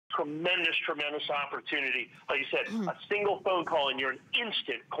tremendous, tremendous opportunity. Like you said, a single phone call and you're an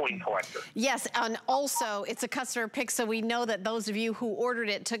instant coin collector. Yes, and also it's a customer pick, so we know that those of you who ordered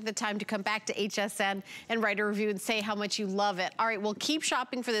it took the time to come back to HSN and write a review and say how much you love it. All right, we'll keep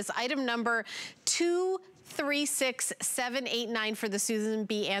shopping for this item number 236789 for the Susan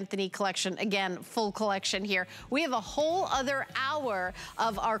B. Anthony collection. Again, full collection here. We have a whole other hour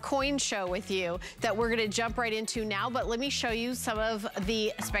of our coin show with you that we're gonna jump right into now, but let me show you some of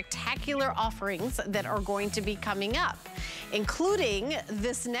the spectacular offerings that are going to be coming up, including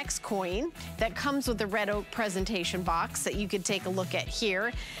this next coin that comes with the red oak presentation box that you could take a look at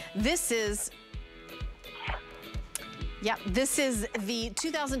here. This is this is the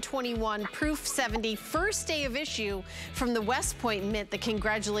 2021 Proof 70 first day of issue from the West Point Mint, the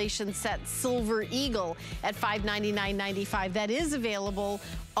Congratulations Set Silver Eagle at $599.95. That is available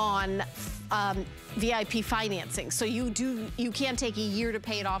on VIP financing. So you can take a year to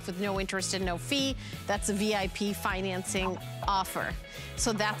pay it off with no interest and no fee. That's a VIP financing offer.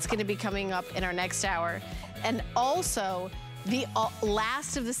 So that's gonna be coming up in our next hour. And also, the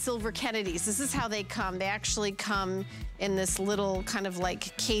last of the silver Kennedys. This is how they come. They actually come in this little kind of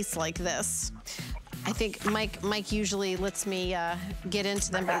like case like this. I think Mike usually lets me get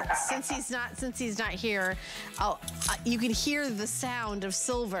into them, but since he's not here, you can hear the sound of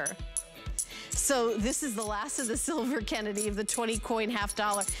silver. So this is the last of the silver Kennedy of the 20 coin half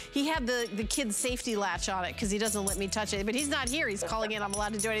dollar. He had the kid's safety latch on it because he doesn't let me touch it, but he's not here. He's calling in. I'm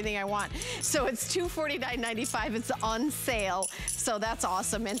allowed to do anything I want. So it's $249.95. It's on sale. So that's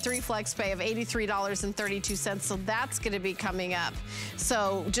awesome. And 3 flex pay of $83.32. So that's going to be coming up.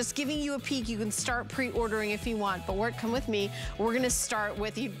 So just giving you a peek. You can start pre-ordering if you want, but come with me. We're going to start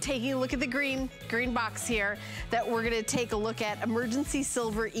with you taking a look at the green box here that we're going to take a look at Emergency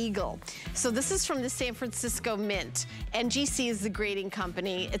Silver Eagle. So this is from the San Francisco Mint. NGC is the grading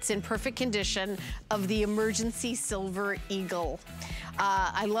company. It's in perfect condition of the Emergency Silver Eagle.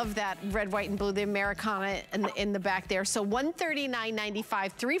 I love that red, white, and blue, the Americana in the back there. So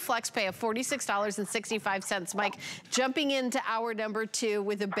 $139.95, 3 flex pay of $46.65. Mike, jumping into hour number 2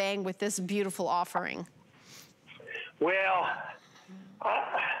 with a bang with this beautiful offering. Well,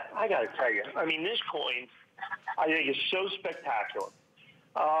 I got to tell you, I mean, this coin, I think is so spectacular.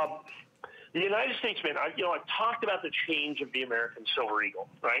 The United States Mint, I've talked about the change of the American Silver Eagle,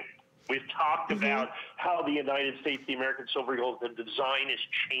 right? We've talked about how the United States, the American Silver Eagle, the design is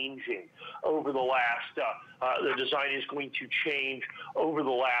changing over the last, the design is going to change over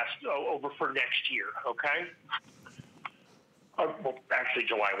for next year, okay? Well, actually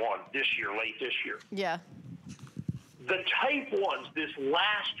July 1, late this year. Yeah. The type ones, this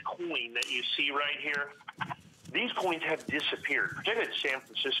last coin that you see right here, these coins have disappeared, particularly the San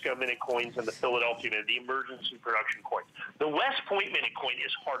Francisco Minute coins and the Philadelphia Minute, the emergency production coins. The West Point Minute coin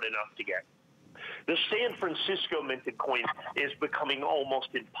is hard enough to get. The San Francisco minted coin is becoming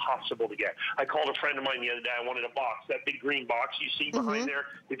almost impossible to get. I called a friend of mine the other day. I wanted a box, that big green box you see behind there.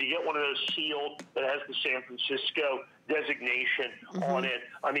 If you get one of those sealed that has the San Francisco designation on it,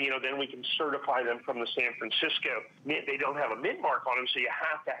 I mean, then we can certify them from the San Francisco Mint. They don't have a mint mark on them, so you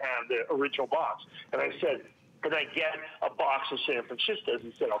have to have the original box. And I said, can I get a box of San Francisco's?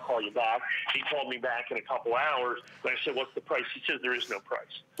 He said, I'll call you back. He called me back in a couple hours. And I said, what's the price? He says, there is no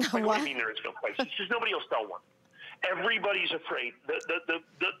price. Like, what do you mean there is no price? He says, nobody will sell one. Everybody's afraid.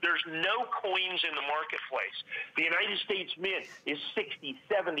 There's no coins in the marketplace. The United States Mint is 60,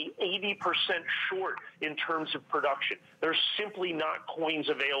 70, 80% short in terms of production. There's simply not coins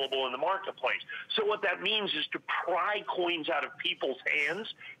available in the marketplace. So what that means is to pry coins out of people's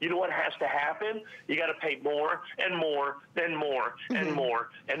hands, you know what has to happen? You got to pay more and more and more and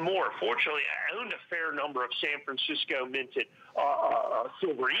more and more. Fortunately, I owned a fair number of San Francisco minted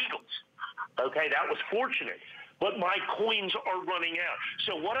Silver Eagles. Okay, that was fortunate. But my coins are running out.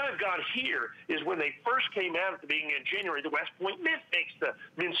 So what I've got here is when they first came out at the beginning of January, the West Point Mint makes the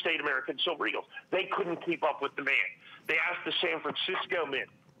Mint State American Silver Eagles. They couldn't keep up with demand. They asked the San Francisco Mint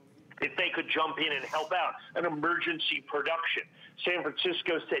if they could jump in and help out an emergency production. San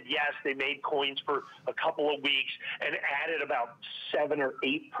Francisco said yes. They made coins for a couple of weeks and added about 7 or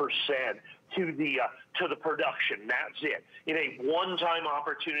 8% to the production. That's it. In a one-time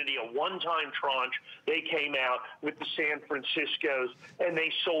opportunity, a one-time tranche, they came out with the San Franciscos and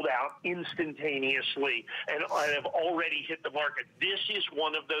they sold out instantaneously and have already hit the market. This is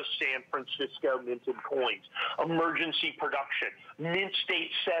one of those San Francisco minted coins. Emergency production. Mint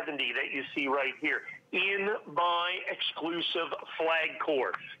State 70 that you see right here. In my exclusive flag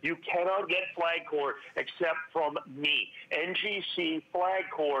core. You cannot get flag core except from me. NGC flag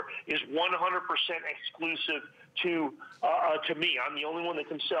core is 100% exclusive to me. I'm the only one that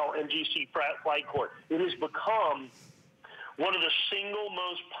can sell MGC flag core. It has become one of the single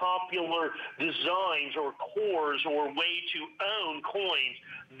most popular designs or cores or way to own coins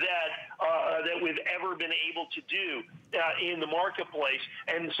that we've ever been able to do in the marketplace.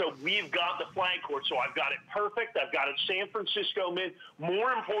 And so we've got the flag core. So I've got it perfect. I've got it San Francisco Mint.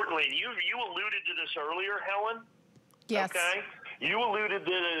 More importantly, and you alluded to this earlier, Helen. Yes. Okay. You alluded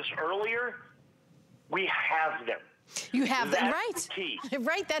to this earlier. We have them. You have them, That's right? the key.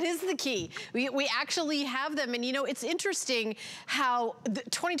 Right, that is the key. We actually have them, and you know, it's interesting how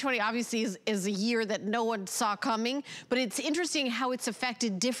 2020 obviously is a year that no one saw coming, but it's interesting how it's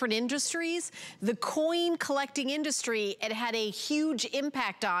affected different industries. The coin collecting industry, it had a huge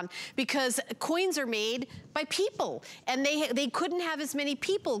impact on, because coins are made by people, and they couldn't have as many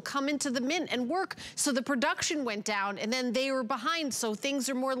people come into the mint and work, so the production went down, and then they were behind, so things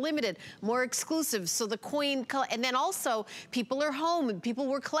are more limited, more exclusive, so the coin, and then also people are home and people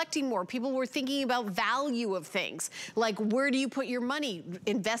were collecting more. People were thinking about value of things. Like, where do you put your money?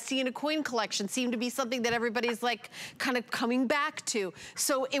 Investing in a coin collection seemed to be something that everybody's like kind of coming back to.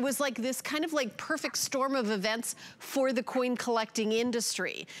 So it was like this kind of like perfect storm of events for the coin collecting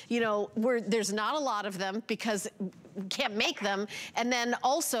industry. You know, where there's not a lot of them because we can't make them, and then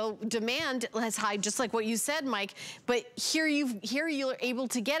also demand is high, just like what you said, Mike. But here you're able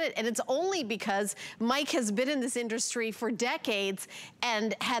to get it, and it's only because Mike has been in this industry for decades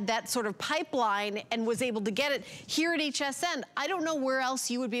and had that sort of pipeline and was able to get it here at HSN. I don't know where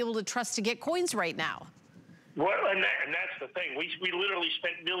else you would be able to trust to get coins right now. Well, and that's the thing. We literally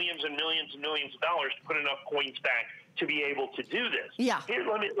spent millions and millions and millions of dollars to put enough coins back to be able to do this. Yeah. Here,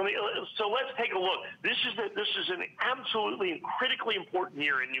 so let's take a look. This is an absolutely and critically important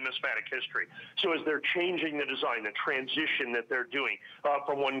year in numismatic history. So as they're changing the design, the transition that they're doing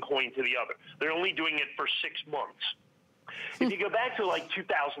from one coin to the other, they're only doing it for 6 months. If you go back to like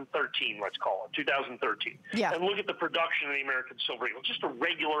 2013, let's call it 2013, yeah, and look at the production of the American Silver Eagle, just a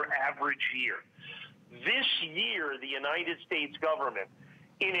regular average year. This year, the United States government,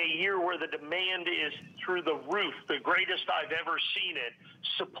 in a year where the demand is through the roof, the greatest I've ever seen it,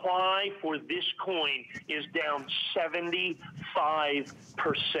 supply for this coin is down 75%.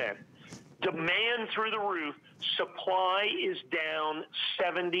 Demand through the roof, supply is down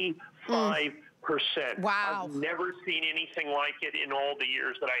 75%. Wow. I've never seen anything like it in all the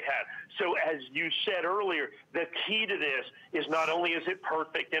years that I had. So as you said earlier, the key to this is not only is it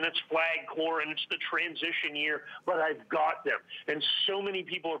perfect and it's flag core and it's the transition year, but I've got them. And so many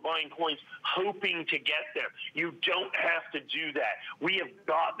people are buying coins hoping to get them. You don't have to do that. We have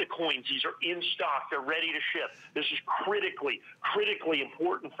got the coins. These are in stock. They're ready to ship. This is critically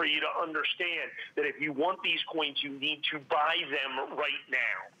important for you to understand that if you want these coins, you need to buy them right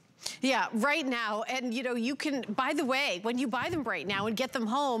now. Yeah, right now. And you know, you can, by the way, when you buy them right now and get them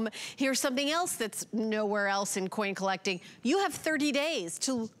home, here's something else that's nowhere else in coin collecting. You have 30 days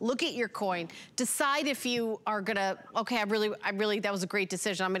to look at your coin, decide if you are gonna, okay, I really, that was a great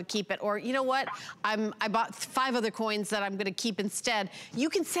decision, I'm gonna keep it. Or you know what, I bought 5 other coins that I'm gonna keep instead.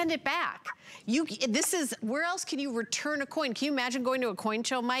 You can send it back. This is, where else can you return a coin? Can you imagine going to a coin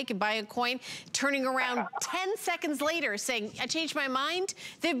show, Mike, and buying a coin, turning around 10 seconds later saying, I changed my mind?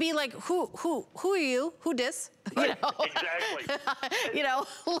 They'd be like, who are you? Who dis? You know? Exactly. You know,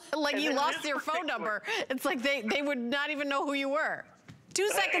 like you lost your phone number. It's like they would not even know who you were. 2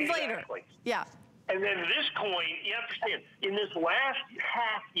 seconds later. Yeah. And then this coin, you understand, in this last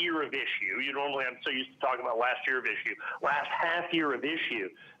half year of issue, I'm so used to talking about last year of issue, last half year of issue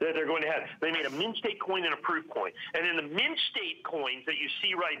that they're going to have, they made a mint state coin and a proof coin. And in the mint state coins that you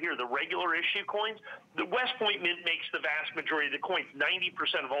see right here, the regular issue coins, the West Point Mint makes the vast majority of the coins.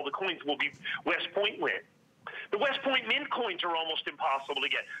 90% of all the coins will be West Point Mint. The West Point Mint coins are almost impossible to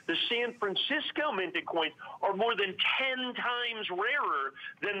get. The San Francisco minted coins are more than 10 times rarer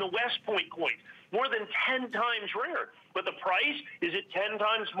than the West Point coins. More than 10 times rarer. But the price, is it 10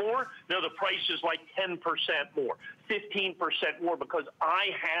 times more? No, the price is like 10% more, 15% more, because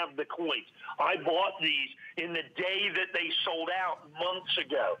I have the coins. I bought these in the day that they sold out months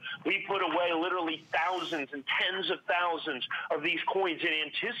ago. We put away literally thousands and tens of thousands of these coins in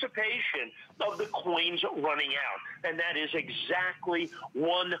anticipation of the coins running out. And that is exactly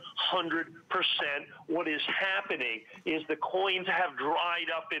 100% what is happening, is the coins have dried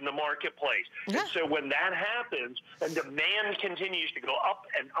up in the marketplace. Yeah. And so when that happens and demand continues to go up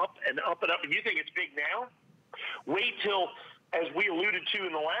and up and up and up, and you think it's big now, wait till, as we alluded to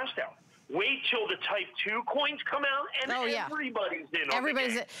in the last hour, Wait till the Type 2 coins come out, and everybody's in on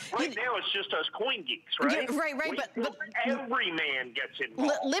everybody's the game. Right now, it's just us coin geeks, right? Yeah, right, Wait but every man gets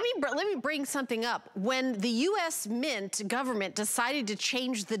involved. Let me bring something up. When the U.S. Mint government decided to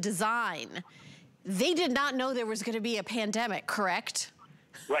change the design, they did not know there was going to be a pandemic, correct?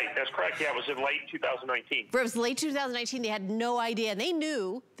 Right, that's correct. Yeah, it was in late 2019. It was late 2019. They had no idea. And they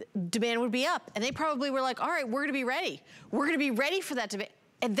knew demand would be up. And they probably were like, all right, we're going to be ready. We're going to be ready for that demand.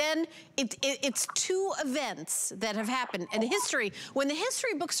 And then it's two events that have happened in history. When the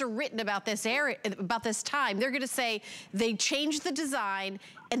history books are written about this area, about this time, they're going to say they changed the design,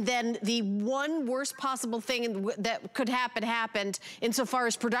 and then the one worst possible thing that could happen happened insofar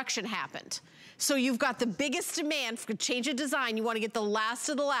as production happened. So you've got the biggest demand for change of design. You want to get the last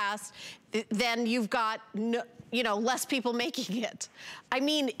of the last. Then you've got less people making it. I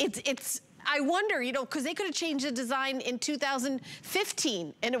mean, I wonder, because they could have changed the design in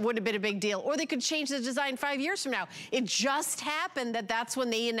 2015 and it would have been a big deal. Or they could change the design 5 years from now. It just happened that's when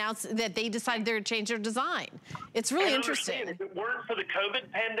they announced that they decided they would change their design. It's really interesting. If it weren't for the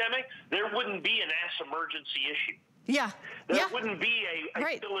COVID pandemic, there wouldn't be an ass emergency issue. Yeah. There wouldn't be a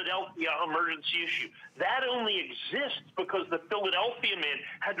Philadelphia emergency issue. That only exists because the Philadelphia Mint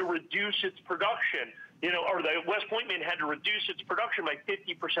had to reduce its production, or the West Point Mint had to reduce its production by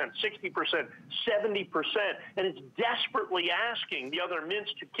 50%, 60%, 70%, and it's desperately asking the other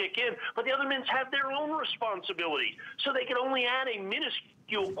mints to kick in, but the other mints have their own responsibility, so they can only add a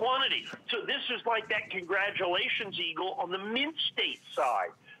minuscule quantity. So this is like that congratulations eagle on the mint state side.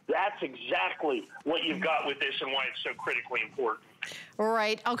 That's exactly what you've got with this and why it's so critically important.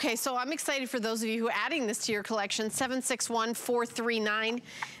 Right. Okay, so I'm excited for those of you who are adding this to your collection, 761-439.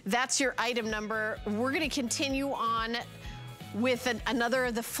 That's your item number. We're going to continue on with another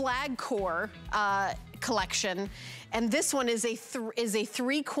of the flag core collection. And this one is a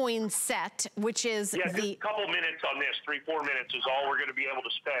 3-coin set, which is just a couple minutes on this. 3-4 minutes is all we're going to be able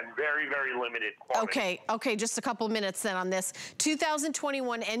to spend. Very, very limited quantity. Okay, just a couple minutes then on this.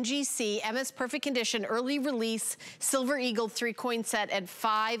 2021 NGC MS Perfect Condition early release Silver Eagle 3-coin set at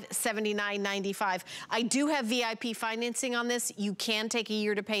 $579.95. I do have VIP financing on this. You can take a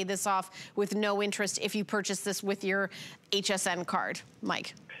year to pay this off with no interest if you purchase this with your HSN card.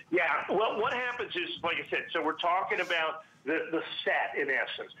 Mike. Yeah, well, what happens is, like I said, so we're talking about the set, in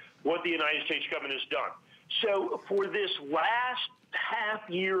essence, what the United States government has done. So for this last half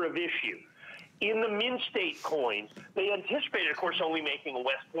year of issue, in the mint state coins, they anticipated, of course, only making a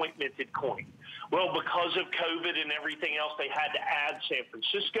West Point minted coin. Well, because of COVID and everything else, they had to add San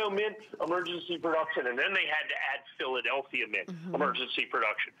Francisco Mint emergency production, and then they had to add Philadelphia Mint emergency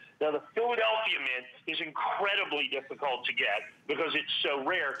production. Now, the Philadelphia Mint is incredibly difficult to get because it's so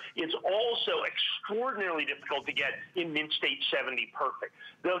rare. It's also extraordinarily difficult to get in Mint State 70 Perfect.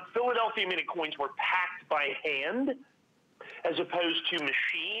 The Philadelphia Mint coins were packed by hand as opposed to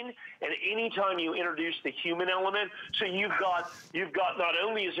machine, and anytime you introduce the human element, so you've got not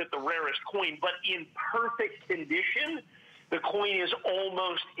only is it the rarest coin, but in perfect condition, the coin is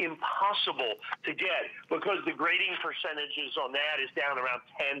almost impossible to get because the grading percentages on that is down around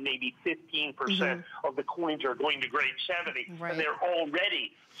 10, maybe 15% of the coins are going to grade 70, and they're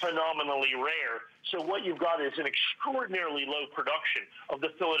already phenomenally rare. So what you've got is an extraordinarily low production of the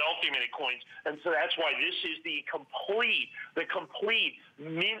Philadelphia Mint coins, and so that's why this is the complete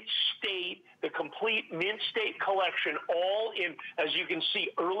mint state collection, all in, as you can see,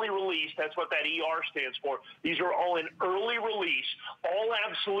 early release. That's what that ER stands for. These are all in early release, all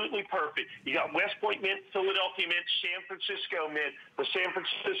absolutely perfect. You got West Point Mint, Philadelphia Mint, San Francisco Mint. The San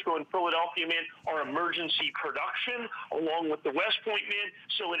Francisco and Philadelphia Mint are emergency production along with the West Point Mint,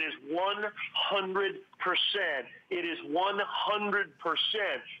 so it is 100%. It is 100%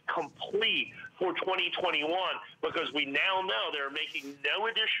 complete for 2021 because we now know they're making no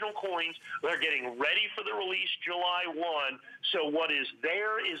additional coins. They're getting ready for the release July 1. So what is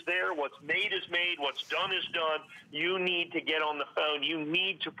there is there. What's made is made. What's done is done. You need to get on the phone. You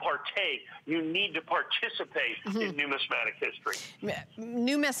need to partake. You need to participate in numismatic history.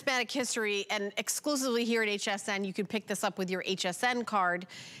 Numismatic history, and exclusively here at HSN, you can pick this up with your HSN card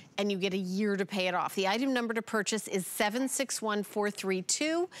and you get a year to pay it off. The item number to purchase is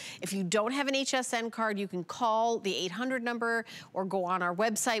 761432. If you don't have an HSN card, you can call the 800 number or go on our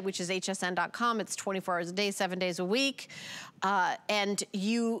website, which is hsn.com. It's 24 hours a day, 7 days a week. And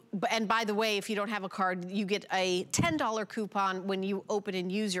by the way, if you don't have a card, you get a $10 coupon when you open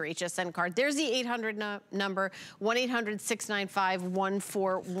and use your HSN card. There's the 800 number,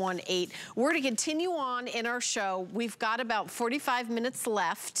 1-800-695-1418. We're going to continue on in our show. We've got about 45 minutes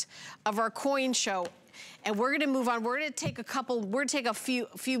left of our coin show. And we're gonna move on. We're gonna take a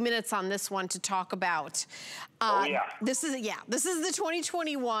few minutes on this one to talk about. This is the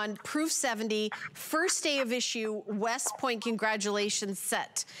 2021 Proof 70 first day of issue West Point Congratulations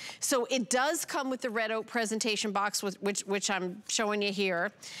set. So it does come with the red oak presentation box, which I'm showing you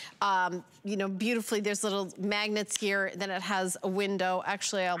here. You know, beautifully, there's little magnets here. Then it has a window.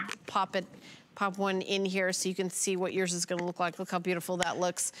 Actually, I'll pop one in here so you can see what yours is gonna look like. Look how beautiful that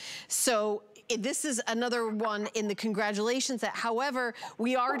looks. So this is another one in the congratulations set. However,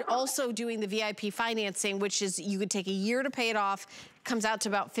 we are also doing the VIP financing, which is you could take a year to pay it off. Comes out to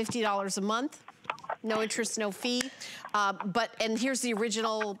about $50 a month. No interest, no fee. And here's the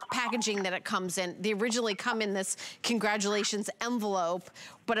original packaging that it comes in. They originally come in this congratulations envelope,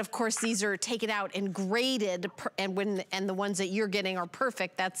 but of course these are taken out and graded, and the ones that you're getting are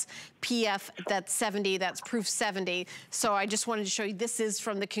perfect. That's PF, that's 70, that's Proof 70. So I just wanted to show you, this is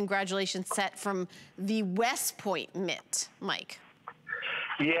from the congratulations set from the West Point Mint, Mike.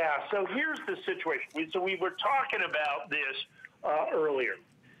 Yeah, so here's the situation. So we were talking about this earlier.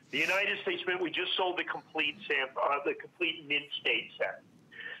 The United States Mint, we just sold the complete Mint State set.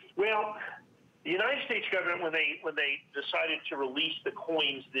 Well, the United States government, when they decided to release the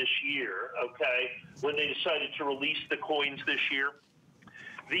coins this year,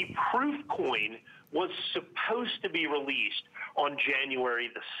 the proof coin was supposed to be released on January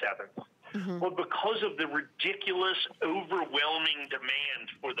the 7th. Mm-hmm. Well, because of the ridiculous, overwhelming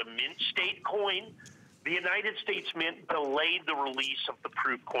demand for the Mint State coin, the United States Mint delayed the release of the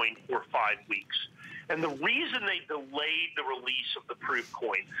proof coin for 5 weeks. And the reason they delayed the release of the proof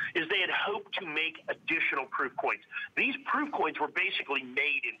coin is they had hoped to make additional proof coins. These proof coins were basically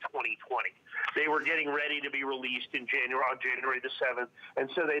made in 2020. They were getting ready to be released on January the 7th, and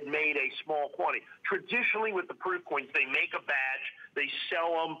so they'd made a small quantity. Traditionally with the proof coins, they make a batch, they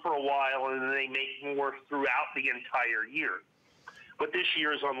sell them for a while, and then they make more throughout the entire year. But this year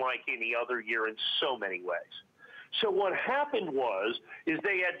is unlike any other year in so many ways. So what happened is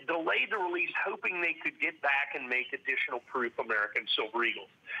they had delayed the release, hoping they could get back and make additional proof American Silver Eagles.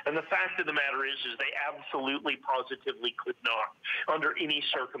 And the fact of the matter is they absolutely, positively could not, under any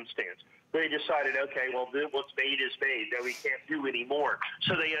circumstance. They decided, okay, well, what's made is made. Now we can't do any more.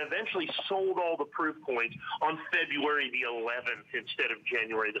 So they eventually sold all the proof coins on February the 11th instead of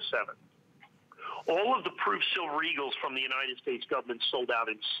January the 7th. All of the Proof Silver Eagles from the United States government sold out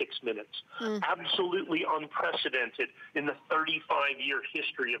in 6 minutes. Absolutely unprecedented in the 35-year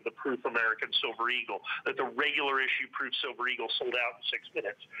history of the Proof American Silver Eagle, that the regular issue Proof Silver Eagle sold out in 6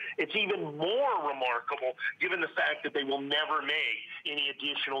 minutes. It's even more remarkable given the fact that they will never make any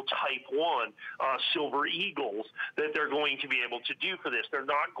additional Type 1 Silver Eagles that they're going to be able to do for this. They're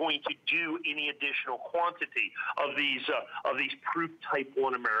not going to do any additional quantity of these Proof Type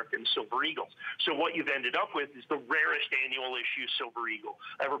 1 American Silver Eagles. So what you've ended up with is the rarest annual issue Silver Eagle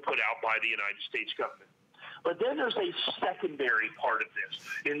ever put out by the United States government. But then there's a secondary part of this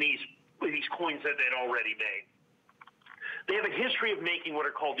in these coins that they'd already made. They have a history of making what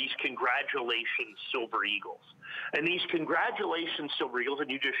are called these congratulations Silver Eagles. And these congratulations Silver Eagles,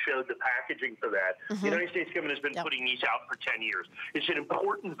 and you just showed the packaging for that, the United States government has been putting these out for 10 years. It's an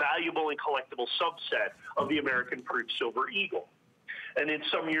important, valuable, and collectible subset of the American Proof Silver Eagle. And in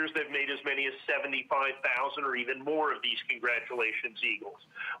some years, they've made as many as 75,000 or even more of these congratulations Eagles.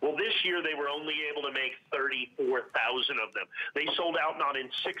 Well, this year, they were only able to make 34,000 of them. They sold out not in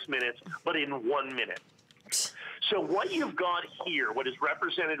 6 minutes, but in 1 minute. So what you've got here, what is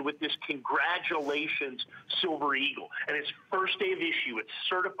represented with this congratulations Silver Eagle, and it's first day of issue, it's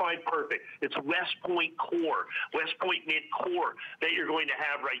certified perfect, it's West Point core, West Point Mint core that you're going to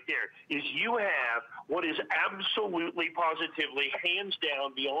have right there, is you have what is absolutely, positively, hands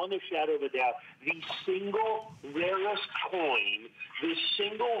down, beyond a shadow of a doubt, the single rarest coin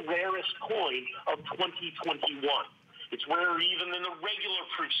of 2021. It's rarer even than the regular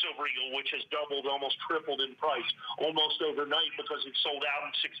Proof Silver Eagle, which has doubled, almost tripled in price almost overnight because it sold out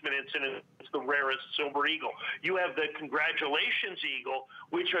in 6 minutes, and it's the rarest Silver Eagle. You have the Congratulations Eagle,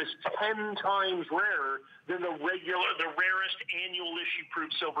 which is 10 times rarer than the rarest annual issue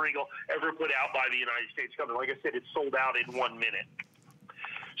Proof Silver Eagle ever put out by the United States government. Like I said, it sold out in 1 minute.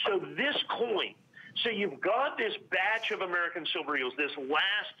 So this coin, so you've got this batch of American Silver Eagles, this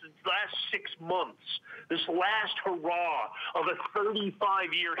last 6 months, this last hurrah of a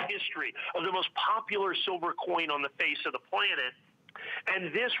 35-year history of the most popular silver coin on the face of the planet.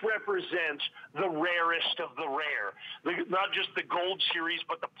 And this represents the rarest of the rare. Not just the gold series,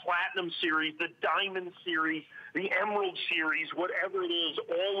 but the platinum series, the diamond series, the emerald series, whatever it is,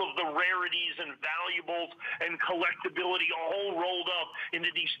 all of the rarities and valuables and collectability all rolled up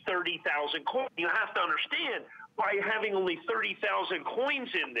into these 30,000 coins. You have to understand, by having only 30,000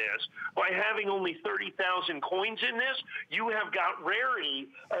 coins in this, you have got rarity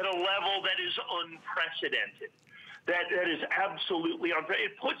at a level that is unprecedented. That is absolutely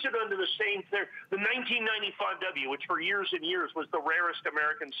unprecedented. It puts it under the same thing. The 1995W, which for years and years was the rarest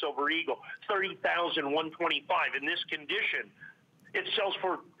American silver eagle, 30,125. In this condition, it sells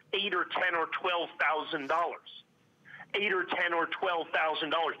for $8,000 or $10,000 or $12,000. $8,000 or $10,000 or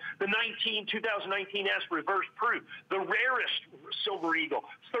 $12,000. The 2019 S reverse proof, the rarest silver eagle,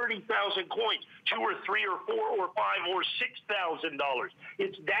 30,000 coins, $2,000 or $3,000 or $4,000 or $5,000 or $6,000.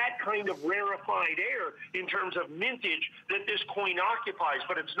 It's that kind of rarefied air in terms of mintage that this coin occupies,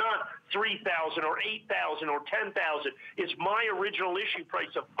 but it's not 3,000 or 8,000 or 10,000. It's my original issue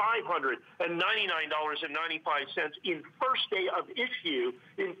price of $599.95 in first day of issue.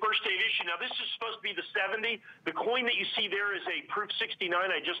 Now this is supposed to be the 70. The coin that you see there is a proof 69.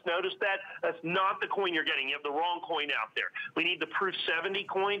 I just noticed that. That's not the coin you're getting. You have the wrong coin out there. We need the proof 70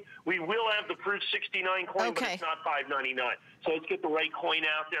 coin. We will have the proof 69 coin, okay, but it's not $599. So let's get the right coin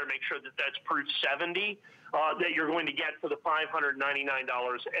out there. Make sure that that's proof 70 that you're going to get for the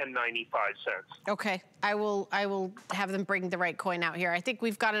 $599.95. Okay, I will have them bring the right coin out here. I think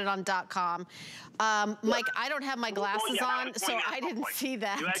we've got it on .com. Mike, I don't have my glasses on, so I didn't see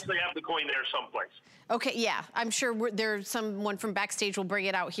that. You actually have the coin there someplace. Okay, yeah, I'm sure there's someone from backstage will bring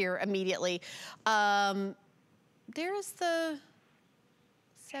it out here immediately. There's the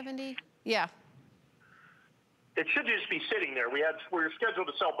 70, yeah. It should just be sitting there. We're scheduled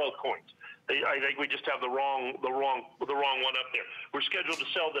to sell both coins. I think we just have the wrong one up there. We're scheduled to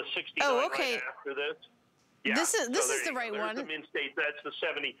sell the 69 right after this. Yeah. This is the right one. The mint state. That's the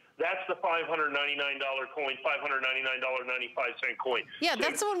 70. That's the $599 coin, $599.95 coin. Yeah, so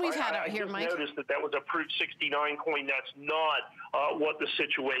that's the one we've had out here, Mike. I noticed that was a proof 69 coin. That's not what the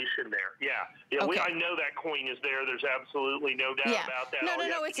situation there. Yeah. Okay. I know that coin is there. There's absolutely no doubt about that. No.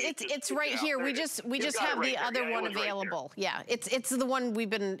 It's right here. We just have the other one available. Yeah. It's the one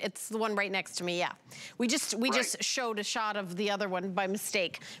it's the one right next to me. Yeah. We just showed a shot of the other one by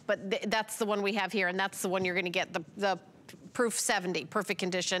mistake, but that's the one we have here, and that's the one you're going to get, the proof 70, perfect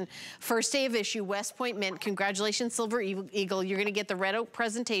condition. First day of issue, West Point Mint. Congratulations, Silver Eagle. You're gonna get the red oak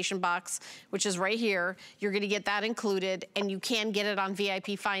presentation box, which is right here. You're gonna get that included, and you can get it on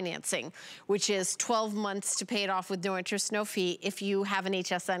VIP financing, which is 12 months to pay it off with no interest, no fee if you have an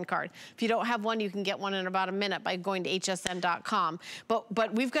HSN card. If you don't have one, you can get one in about a minute by going to hsn.com.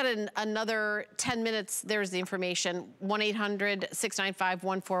 But we've got another 10 minutes. There's the information,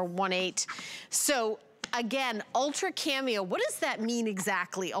 1-800-695-1418. So, again, Ultra Cameo, what does that mean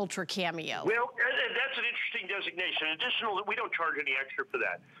exactly, Ultra Cameo? Well, that's an interesting designation. Additional, we don't charge any extra for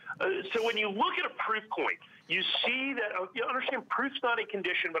that. So when you look at a proof coin, you see that, you understand, proof's not a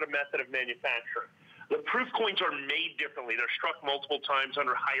condition but a method of manufacturing. The proof coins are made differently. They're struck multiple times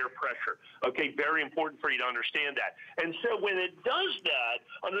under higher pressure. Okay, very important for you to understand that. And so when it does that,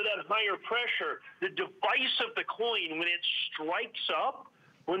 under that higher pressure, the device of the coin, when it strikes up,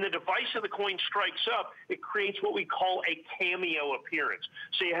 when the device of the coin strikes up, it creates what we call a cameo appearance.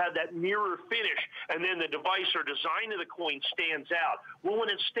 So you have that mirror finish, and then the device or design of the coin stands out. Well, when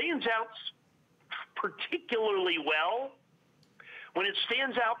it stands out particularly well,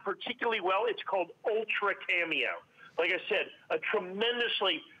 it's called Ultra Cameo. Like I said, a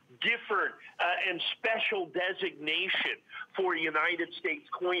tremendously different and special designation for United States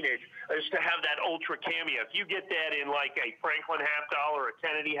coinage is to have that Ultra Cameo. If you get that in like a Franklin $50 or a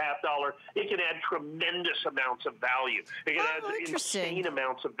Kennedy $50, it can add tremendous amounts of value. It can add insane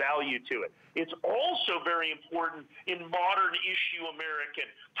amounts of value to it. It's also very important in modern issue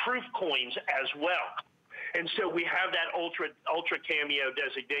American proof coins as well. And so we have that ultra cameo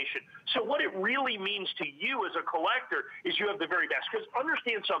designation. So what it really means to you as a collector is you have the very best. Because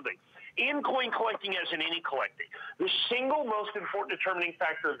understand something. In coin collecting, as in any collecting, the single most important determining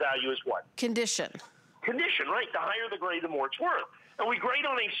factor of value is what? Condition. Condition, right. The higher the grade, the more it's worth. And we grade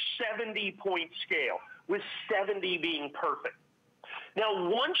on a 70-point scale, with 70 being perfect. Now,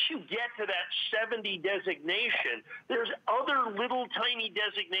 once you get to that 70 designation, there's other little tiny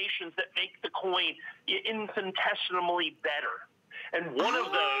designations that make the coin infinitesimally better. And one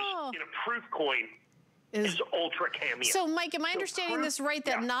of those in a proof coin is ultra cameo. So, Mike, am I understanding this right,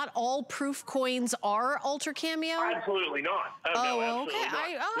 that not all proof coins are ultra cameo? Absolutely not. No, okay. Not.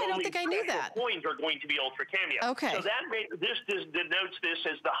 I don't think I knew that. Coins are going to be ultra cameo. Okay. So that this denotes this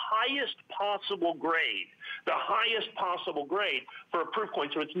as the highest possible grade. The highest possible grade for a proof coin.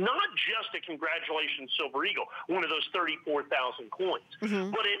 So it's not just a congratulations Silver Eagle, one of those 34,000 coins,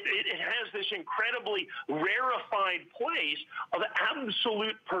 but it has this incredibly rarefied place of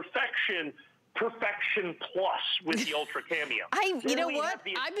absolute perfection plus with the ultra cameo. You know what?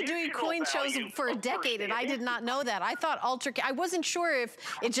 I've been doing coin shows for a decade, and I did not know that. I thought I wasn't sure if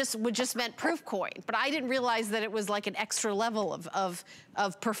it just meant proof coin, but I didn't realize that it was like an extra level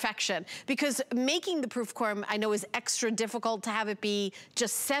of perfection. Because making the proof coin, I know, is extra difficult to have it be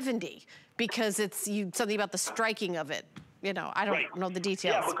just 70, because it's something about the striking of it. You know, I don't know the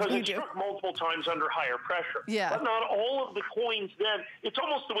details. Yeah, because it's struck multiple times under higher pressure. Yeah. But not all of the coins then, it's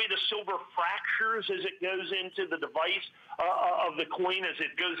almost the way the silver fractures as it goes into the device of the coin, as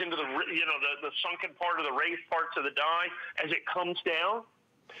it goes into the sunken part of the raised parts of the die, as it comes down.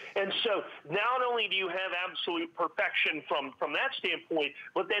 And so not only do you have absolute perfection from that standpoint,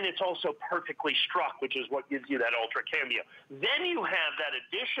 but then it's also perfectly struck, which is what gives you that ultra cameo. Then you have that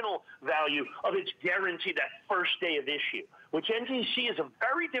additional value of its guarantee, that first day of issue, which NGC is a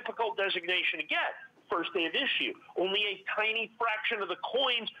very difficult designation to get. First day of issue. Only a tiny fraction of the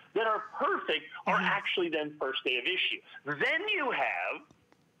coins that are perfect are actually then first day of issue. Then you have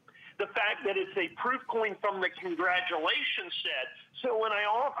the fact that it's a proof coin from the congratulations set. So when I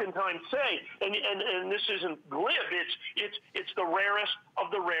oftentimes say, and this isn't glib, it's the rarest of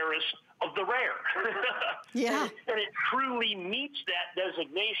the rarest of the rare. Yeah. And it truly meets that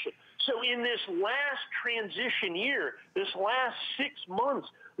designation. So in this last transition year, this last 6 months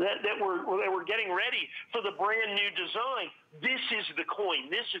that we're getting ready for the brand new design, this is the coin.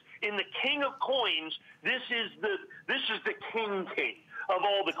 This is in the King of Coins. This is the king of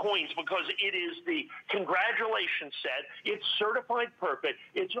all the coins, because it is the congratulations set. It's certified perfect.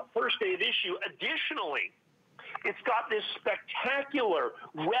 It's first day of issue. Additionally, it's got this spectacular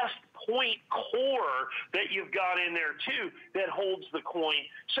West Point core that you've got in there too that holds the coin.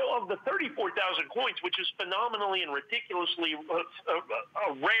 So of the 34,000 coins, which is phenomenally and ridiculously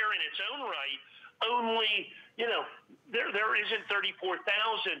rare in its own right, only, there isn't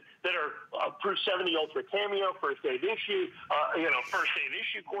 34,000 that are Proof 70 Ultra Cameo, first day of issue, first day of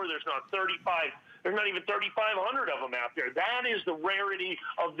issue core. There's not 35. There's not even 3,500 of them out there. That is the rarity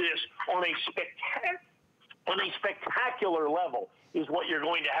of this on a spectacular level, is what you're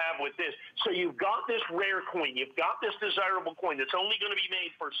going to have with this. So you've got this rare coin. You've got this desirable coin that's only going to be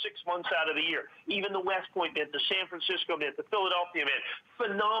made for 6 months out of the year. Even the West Point mint, the San Francisco mint, the Philadelphia mint,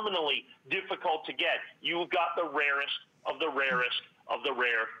 phenomenally difficult to get. You've got the rarest of the rarest of the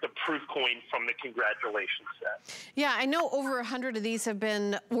rare, the proof coin from the congratulations set. Yeah, I know over 100 of these have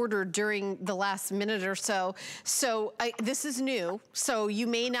been ordered during the last minute or so. So this is new, so you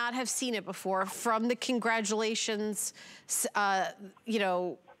may not have seen it before. From the congratulations,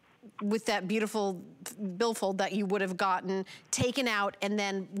 with that beautiful billfold that you would have gotten taken out and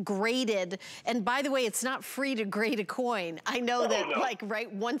then graded. And by the way, it's not free to grade a coin. I know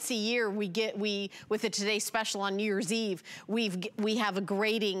that once a year with the Today Special on New Year's Eve, we have a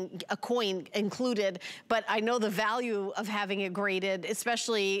coin included, but I know the value of having it graded,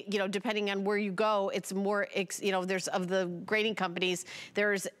 especially, depending on where you go, it's more, there's of the grading companies,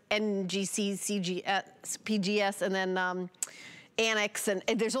 there's NGC, CGS, PGS, and then, Annex, and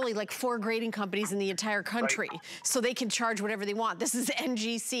there's only like 4 grading companies in the entire country, so they can charge whatever they want. This is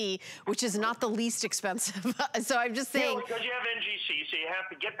NGC, which is not the least expensive. So I'm just saying. Because you have NGC, so you have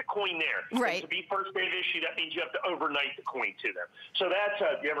to get the coin there. Right. And to be first day of issue, that means you have to overnight the coin to them. So that's,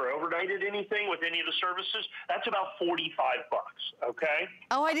 you ever overnighted anything with any of the services? That's about $45, okay?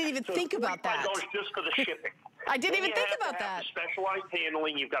 Oh, I didn't even think about that. $45 just for the shipping. I didn't even think about that. Specialized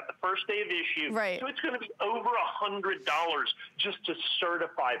handling. You've got the first day of issue. Right. So it's going to be over $100 just to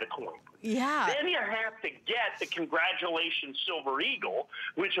certify the coin. Yeah. Then you have to get the congratulations Silver Eagle,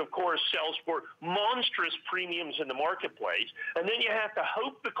 which of course sells for monstrous premiums in the marketplace. And then you have to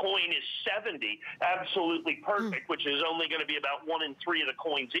hope the coin is 70, absolutely perfect, which is only going to be about 1 in 3 of the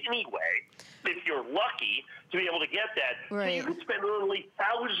coins anyway, if you're lucky to be able to get that. Right. So you can spend literally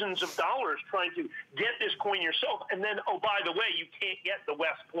thousands of dollars trying to get this coin yourself. And then, oh, by the way, you can't get the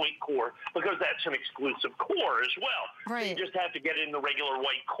West Point core because that's an exclusive core as well. Right. So you just have to get it in the regular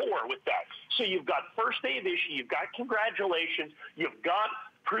white core with that. So you've got first day of issue, you've got congratulations, you've got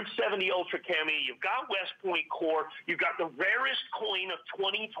Proof 70 Ultra Cameo, you've got West Point core, you've got the rarest coin of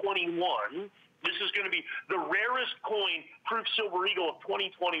 2021, This is going to be the rarest coin, Proof Silver Eagle of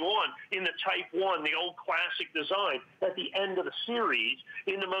 2021 in the Type 1, the old classic design, at the end of the series.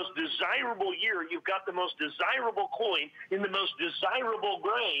 In the most desirable year, you've got the most desirable coin in the most desirable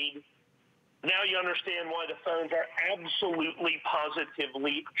grade. Now you understand why the phones are absolutely,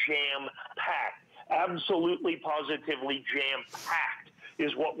 positively jam-packed. Absolutely, positively jam-packed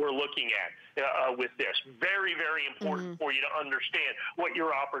is what we're looking at with this. Very, very important for you to understand what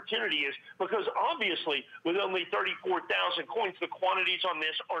your opportunity is, because obviously with only 34,000 coins, the quantities on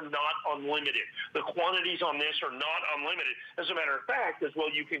this are not unlimited. The quantities on this are not unlimited. As a matter of fact, as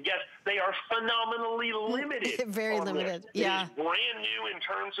well you can guess, they are phenomenally limited. Very limited, yeah. It is brand new in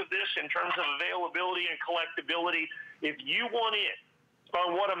terms of this, in terms of availability and collectability. If you want in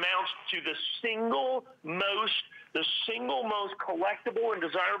on what amounts to the single most collectible and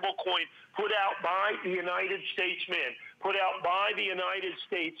desirable coin put out by the United States Mint, put out by the United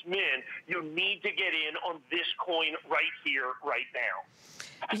States Mint, you need to get in on this coin right here, right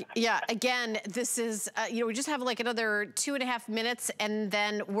now. Yeah, again, this is, we just have like another 2.5 minutes, and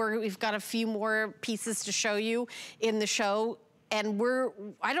then we've got a few more pieces to show you in the show. And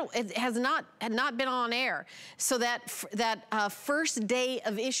it has not been on air. So that first day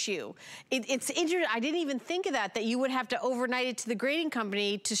of issue, it's interesting. I didn't even think of that you would have to overnight it to the grading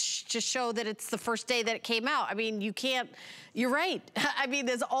company to show that it's the first day that it came out. I mean, you can't, you're right. I mean,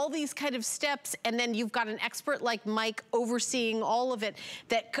 there's all these kind of steps, and then you've got an expert like Mike overseeing all of it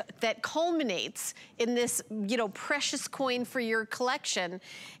that culminates in this, precious coin for your collection.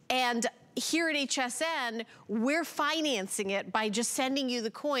 And here at HSN, we're financing it by just sending you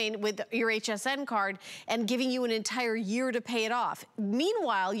the coin with your HSN card and giving you an entire year to pay it off.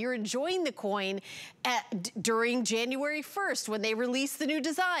 Meanwhile, you're enjoying the coin during January 1st when they release the new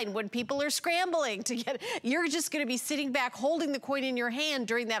design, when people are scrambling to get, you're just gonna be sitting back holding the coin in your hand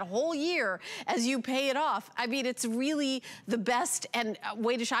during that whole year as you pay it off. I mean, it's really the best and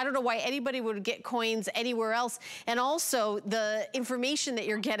way to, I don't know why anybody would get coins anywhere else. And also the information that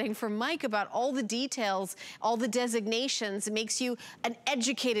you're getting from Mike about all the details, all the designations, it makes you an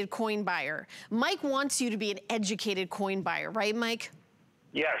educated coin buyer. Mike wants you to be an educated coin buyer, right, Mike?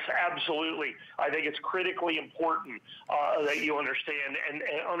 Yes, absolutely. I think it's critically important that you understand and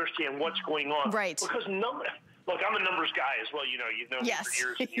understand what's going on. Right. Because look, I'm a numbers guy as well. You've known me for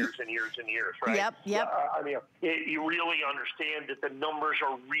years and years and years and years, right? Yep. I mean, you really understand that the numbers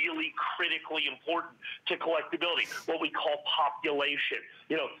are really critically important to collectability. What we call population.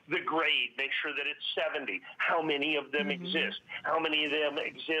 The grade, make sure that it's 70. How many of them exist? How many of them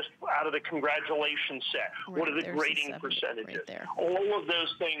exist out of the congratulations set? Right, what are the grading percentages? Right, all of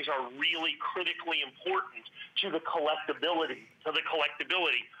those things are really critically important to the collectability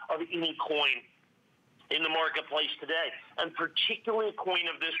of any coin in the marketplace today, and particularly a coin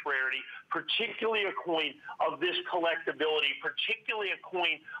of this rarity, particularly a coin of this collectability, particularly a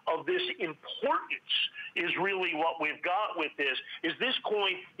coin of this importance is really what we've got with this, is this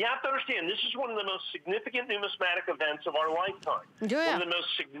coin, you have to understand, this is one of the most significant numismatic events of our lifetime. Yeah. One of the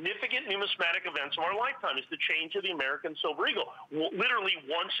most significant numismatic events of our lifetime is the change of the American Silver Eagle. Literally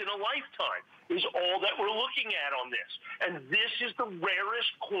once in a lifetime is all that we're looking at on this. And this is the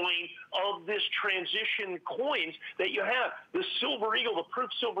rarest coin of this transition coins that you have. The Silver Eagle, the Proof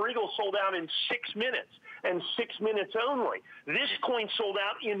Silver Eagle, sold out in 6 minutes. And 6 minutes only. This coin sold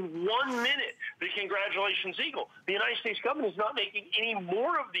out in 1 minute. The Congratulations Eagle. The United States government is not making any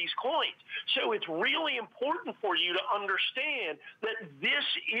more of these coins. So it's really important for you to understand that this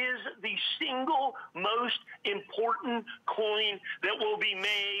is the single most important coin that will be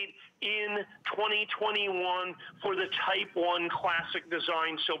made in 2021 for the Type 1 classic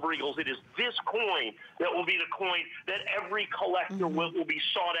design Silver Eagles. It is this coin that will be the coin that every collector will be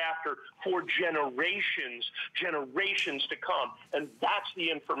sought after for generations to come. And that's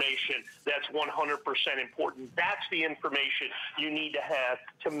the information that's 100% important. That's the information you need to have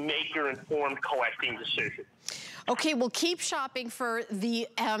to make your informed collecting decision. Okay, well, keep shopping for the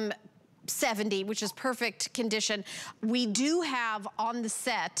 70, which is perfect condition. We do have on the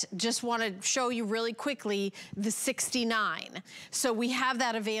set, just want to show you really quickly, the 69. So we have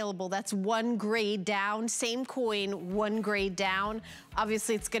that available. That's 1 grade down, same coin, 1 grade down.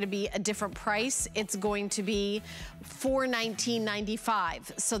 Obviously, it's going to be a different price. It's going to be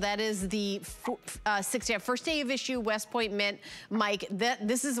 $419.95. So that is the 60, first day of issue, West Point Mint. Mike,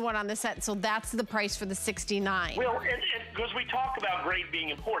 this is the one on the set. So that's the price for the 69. Well, and because we talk about grade being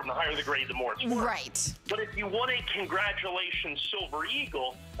important, the higher the grade, the more it's worth. Right. But if you want a Congratulations Silver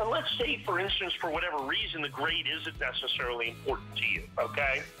Eagle, and let's say, for instance, for whatever reason, the grade isn't necessarily important to you,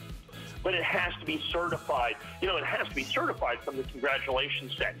 okay? but it has to be certified. You know, it has to be certified from the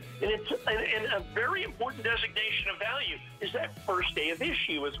congratulations set. And it's and a very important designation of value is that first day of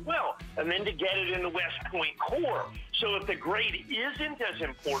issue as well. And then to get it in the West Point core. So if the grade isn't as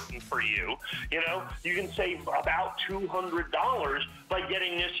important for you, you know, you can save about $200 by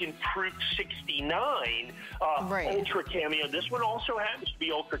getting this in Proof 69 Ultra Cameo. This one also happens to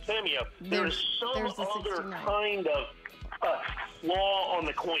be Ultra Cameo. There's some other kind of flaw on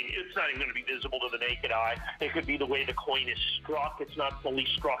the coin. It's not even going to be visible to the naked eye. It could be the way the coin is struck. It's not fully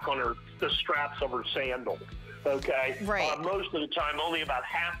struck on the straps of her sandal. Okay? Right. Most of the time, only about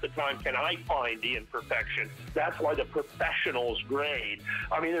half the time can I find the imperfection. That's why the professionals grade.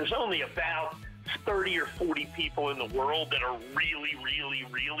 I mean, there's only about 30 or 40 people in the world that are really, really,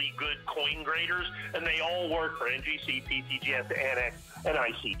 really good coin graders, and they all work for NGC, PTGS, Annex, and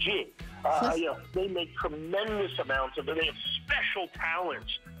ICG. You know, they make tremendous amounts of it. They have special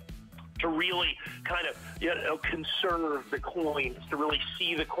talents to really kind of, you know, conserve the coins, to really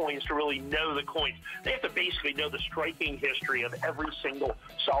see the coins, to really know the coins. They have to basically know the striking history of every single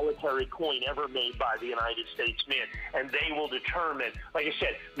solitary coin ever made by the United States Mint, and they will determine, like I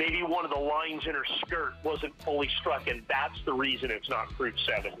said, maybe one of the lines in her skirt wasn't fully struck, and that's the reason it's not Proof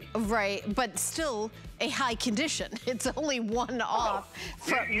 70. Right, but still a high condition. It's only one off.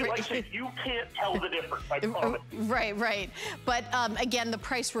 Like I said, you can't tell the difference, I promise. Right. But again, the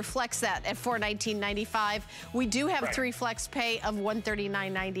price reflects that at $419.95. We do have 3 flex pay of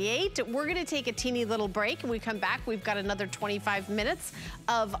 $139.98. We're gonna take a teeny little break, and we come back, we've got another 25 minutes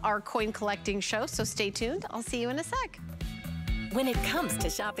of our coin collecting show, so stay tuned. I'll see you in a sec. When it comes to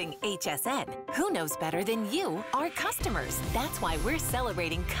shopping HSN, who knows better than you, our customers? That's why we're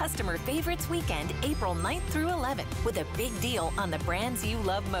celebrating Customer Favorites Weekend, April 9th through 11th, with a big deal on the brands you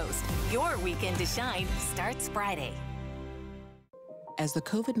love most. Your weekend to shine starts Friday. As the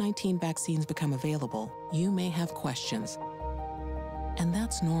COVID-19 vaccines become available, you may have questions. And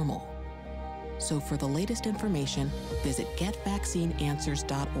that's normal. So for the latest information, visit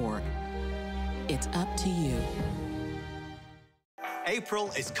getvaccineanswers.org. It's up to you. April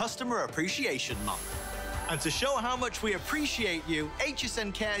is Customer Appreciation Month. And to show how much we appreciate you,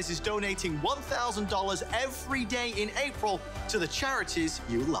 HSN Cares is donating $1,000 every day in April to the charities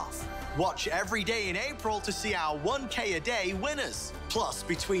you love. Watch every day in April to see our 1K a day winners. Plus,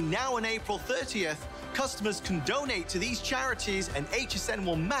 between now and April 30th, customers can donate to these charities and HSN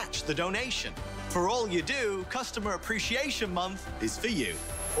will match the donation. For all you do, Customer Appreciation Month is for you.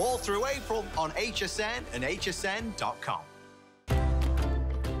 All through April on HSN and hsn.com.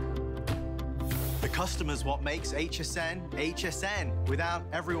 The customer's what makes HSN, HSN. Without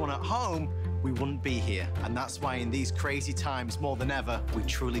everyone at home, we wouldn't be here. And that's why in these crazy times, more than ever, we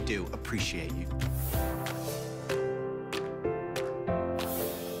truly do appreciate you.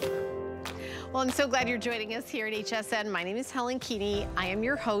 Well, I'm so glad you're joining us here at HSN. My name is Helen Keeney. I am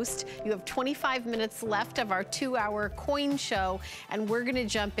your host. You have 25 minutes left of our 2-hour coin show, and we're gonna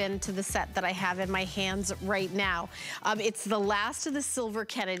jump into the set that I have in my hands right now. It's the last of the Silver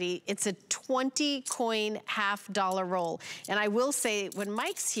Kennedy. It's a 20 coin $half roll. And I will say, when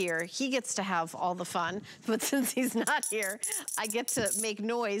Mike's here, he gets to have all the fun, but since he's not here, I get to make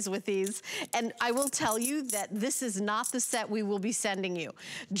noise with these. And I will tell you that this is not the set we will be sending you.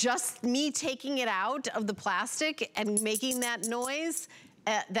 Just me taking it out of the plastic and making that noise,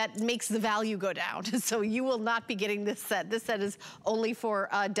 that makes the value go down. So you will not be getting this set. This set is only for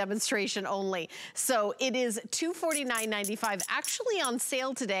demonstration only. So it is $249.95, actually on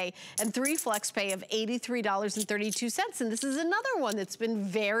sale today, and 3 flex pay of $83.32. And this is another one that's been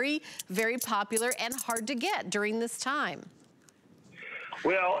very, very popular and hard to get during this time.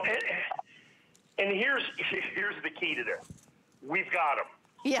 Well, and here's the key to this. We've got them.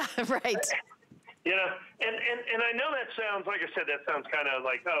 Yeah, right. You know, and I know that sounds, like I said, that sounds kind of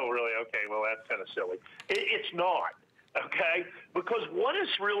like, oh, really? Okay, well, that's kind of silly. It's not, okay? Because what has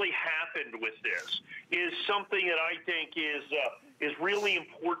really happened with this is something that I think is really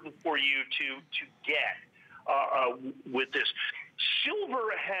important for you to get with this.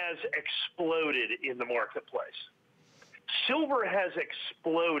 Silver has exploded in the marketplace. Silver has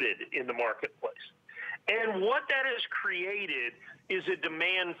exploded in the marketplace. And what that has created is a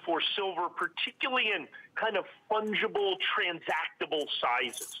demand for silver, particularly in kind of fungible, transactable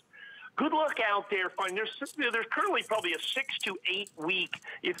sizes. Good luck out there. There's currently probably a 6 to 8 week,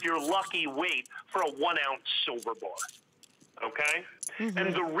 if you're lucky, wait for a 1 ounce silver bar. Okay? Mm-hmm.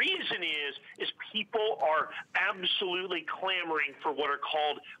 And the reason is people are absolutely clamoring for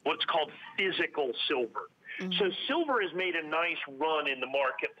what's called physical silver. Mm-hmm. So silver has made a nice run in the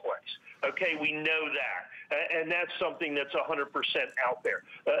marketplace. Okay, we know that. And that's something that's 100% out there.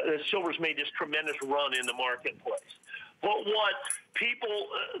 Silver's made this tremendous run in the marketplace. But what people,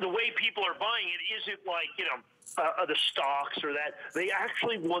 the way people are buying it isn't like, the stocks or that. They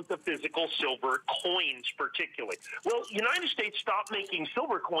actually want the physical silver coins particularly. Well, United States stopped making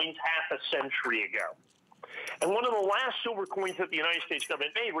silver coins half a century ago. And one of the last silver coins that the United States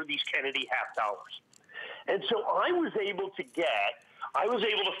government made were these Kennedy half dollars. And so I was able to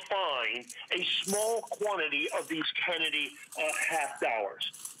find a small quantity of these Kennedy half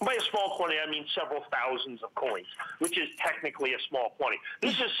dollars. By a small quantity, I mean several thousands of coins, which is technically a small quantity.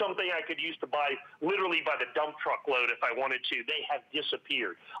 This is something I could use to buy literally by the dump truck load if I wanted to. They have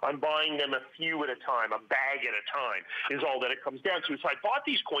disappeared. I'm buying them a few at a time, a bag at a time is all that it comes down to. So I bought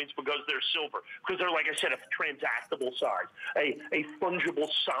these coins because they're silver, because they're, like I said, a transactable size, a fungible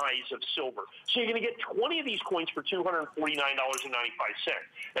size of silver. So you're going to get 20 of these coins for $249.95.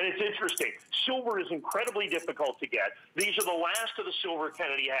 And it's interesting. Silver is incredibly difficult to get. These are the last of the silver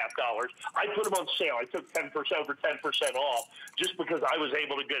Kennedy half dollars. I put them on sale. I took over 10% off just because I was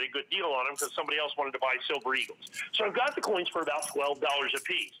able to get a good deal on them because somebody else wanted to buy silver eagles. So I've got the coins for about $12 a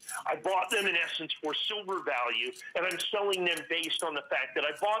piece. I bought them in essence for silver value, and I'm selling them based on the fact that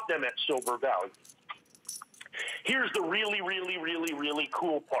I bought them at silver value. Here's the really, really, really, really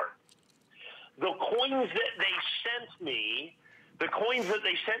cool part. The coins that they sent me, that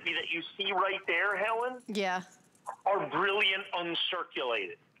you see right there, Helen, are brilliant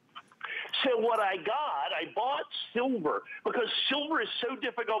uncirculated. So what I bought silver, because silver is so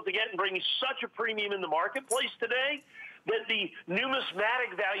difficult to get and brings such a premium in the marketplace today that the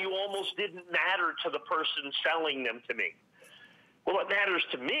numismatic value almost didn't matter to the person selling them to me. Well, it matters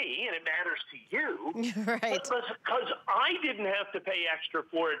to me, and it matters to you. Right. But because I didn't have to pay extra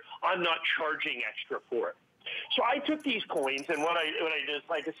for it, I'm not charging extra for it. So I took these coins, and what I did,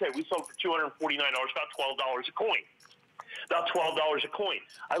 like I said, we sold for $249, about $12 a coin. About $12 a coin.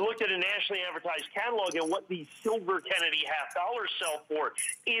 I looked at a nationally advertised catalog and what these silver Kennedy half dollars sell for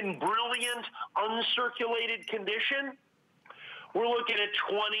in brilliant, uncirculated condition. We're looking at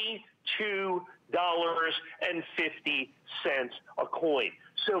 $22.50 a coin.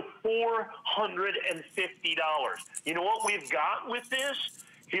 So $450. You know what we've got with this?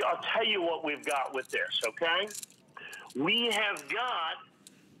 Here, I'll tell you what we've got with this, okay? We have got,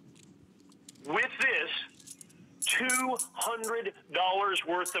 with this, $200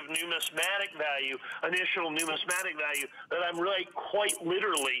 worth of numismatic value, initial numismatic value, that I'm really quite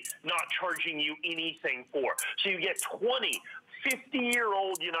literally not charging you anything for. So you get 20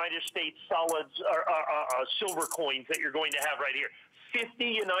 50-year-old United States solids silver coins that you're going to have right here. 50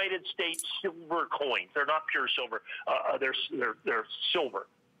 United States silver coins. They're not pure silver. They're silver.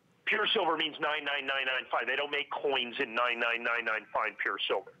 Pure silver means 99995. They don't make coins in 99995 pure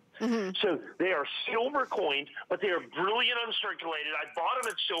silver. Mm-hmm. So they are silver coins, but they are brilliant uncirculated. I bought them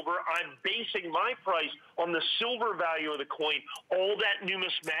at silver. I'm basing my price on the silver value of the coin. All that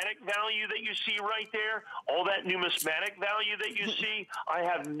numismatic value that you see right there, all that numismatic value that you see, I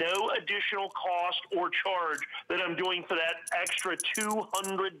have no additional cost or charge that I'm doing for that extra $200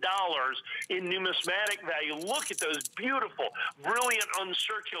 in numismatic value. Look at those beautiful, brilliant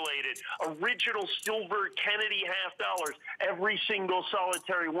uncirculated, original silver Kennedy half dollars. Every single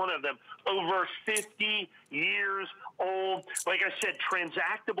solitary one of them, over 50 years old. Like I said,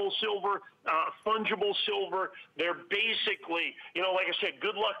 transactable silver, fungible silver. They're basically, like I said,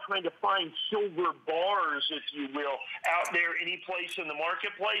 good luck trying to find silver bars, if you will, out there any place in the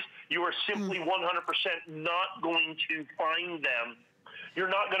marketplace. You are simply 100% not going to find them. You're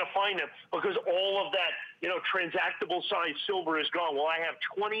not going to find them because all of that, transactable size silver is gone. Well, I have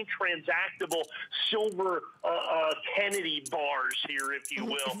 20 transactable silver Kennedy bars here, if you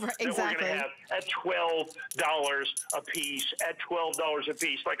will, exactly. that we're going to have at $12 a piece. At $12 a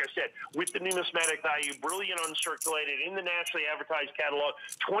piece, like I said, with the numismatic value, brilliant uncirculated in the nationally advertised catalog,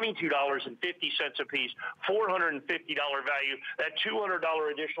 $22.50 a piece, $450 value. That $200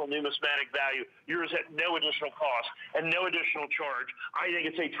 additional numismatic value, yours at no additional cost and no additional charge. I think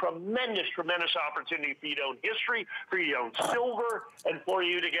it's a tremendous, tremendous opportunity for you to own history, for you to own silver, and for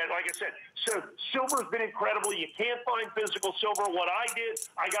you to get, like I said, so silver's been incredible. You can't find physical silver. What I did,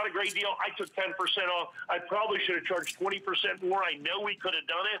 I got a great deal. I took 10% off. I probably should have charged 20% more. I know we could have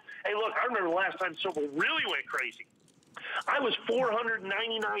done it. Hey, look, I remember the last time silver really went crazy. I was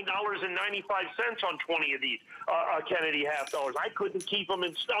 $499.95 on 20 of these Kennedy half dollars. I couldn't keep them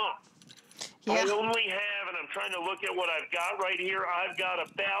in stock. Yeah. I only have, and I'm trying to look at what I've got right here, I've got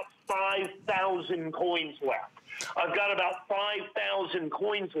about 5,000 coins left. I've got about 5,000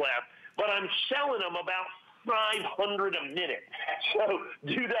 coins left, but I'm selling them about 500 a minute. So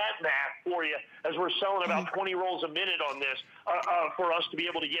do that math for you, as we're selling about 20 rolls a minute on this for us to be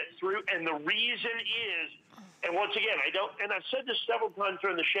able to get through. And the reason is, and once again, and I've said this several times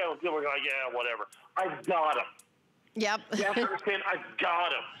during the show, and people are like, yeah, whatever. I've got them. Yep. You have to understand, I've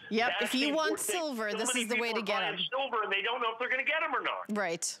got them. Yep. If you want silver, this is the way to get them. Silver, and they don't know if they're going to get them or not.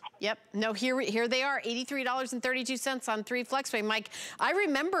 Right. Yep. No, here they are, $83.32 on 3 FlexPay. Mike, I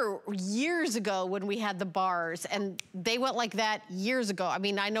remember years ago when we had the bars, and they went like that years ago. I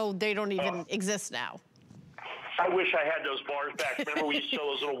mean, I know they don't even exist now. I wish I had those bars back. Remember we used to sell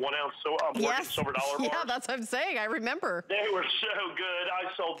those little 1 ounce Morgan silver dollar bars? Yeah, that's what I'm saying. I remember. They were so good.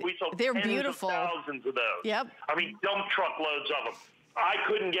 We sold They're tens beautiful. of thousands of those. Yep. I mean, dump truckloads of them. I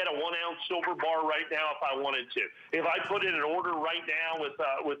couldn't get a 1 ounce silver bar right now if I wanted to. If I put in an order right now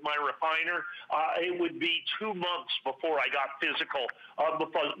with my refiner, it would be 2 months before I got physical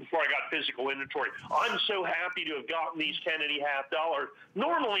inventory. I'm so happy to have gotten these Kennedy half dollars.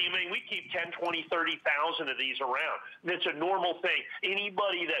 Normally, I mean, we keep 10, 20, 30,000 of these around. And it's a normal thing.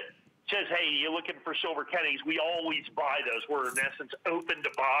 Anybody that says, hey, you're looking for silver Kennedys, we always buy those. We're, in essence, open to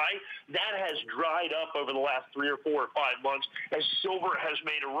buy. That has dried up over the last 3 or 4 or 5 months as silver has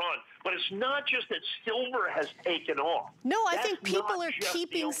made a run. But it's not just that silver has taken off. No, I think people are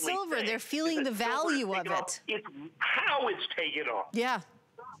keeping silver. They're feeling the value of it. It's how it's taken off. Yeah.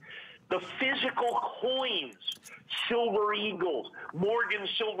 The physical coins, silver eagles, Morgan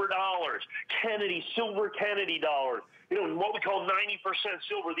silver dollars, Kennedy, silver Kennedy dollars, you know, what we call 90%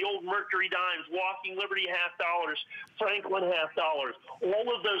 silver, the old Mercury dimes, Walking Liberty half dollars, Franklin half dollars. All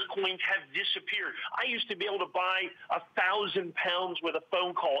of those coins have disappeared. I used to be able to buy 1,000 pounds with a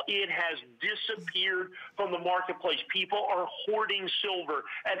phone call. It has disappeared from the marketplace. People are hoarding silver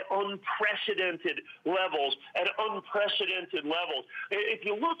at unprecedented levels, If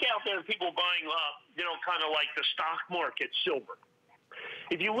you look out there, people buying, you know, kind of like the stock market silver.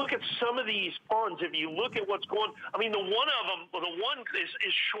 If you look at some of these funds, if you look at what's going, I mean, the one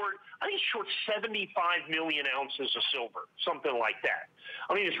is short, I think it's short 75 million ounces of silver, something like that.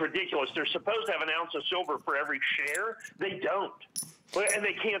 I mean, it's ridiculous. They're supposed to have an ounce of silver for every share. They don't. And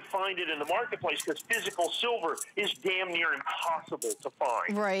they can't find it in the marketplace because physical silver is damn near impossible to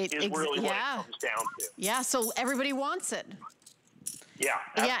find. Right. Is really what it comes down to. Yeah, so everybody wants it. Yeah,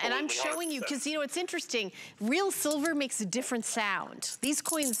 yeah, and I'm showing you because, you know, it's interesting. Real silver makes a different sound. These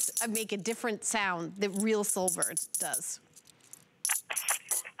coins make a different sound that real silver does.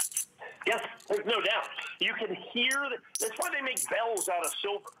 Yes, there's no doubt. You can hear that's why they make bells out of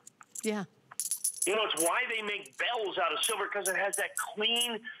silver. Yeah. You know, it's why they make bells out of silver, because it has that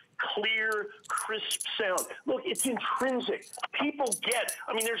clean, clear, crisp sound. Look, it's intrinsic. People get,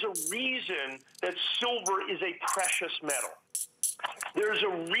 I mean, there's a reason that silver is a precious metal. There's a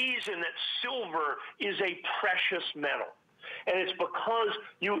reason that silver is a precious metal. And it's because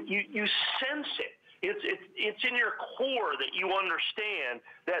you sense it. It's in your core that you understand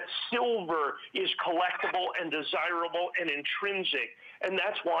that silver is collectible and desirable and intrinsic. And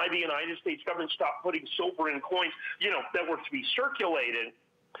that's why the United States government stopped putting silver in coins, you know, that were to be circulated.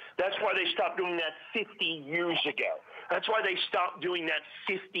 That's why they stopped doing that 50 years ago. That's why they stopped doing that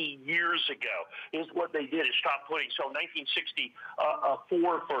 50 years ago, is what they did, is stop putting. So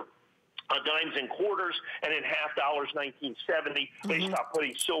 1964 for dimes and quarters, and in half dollars, 1970. They stopped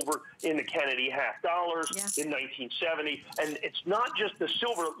putting silver in the Kennedy half dollars in 1970. And it's not just the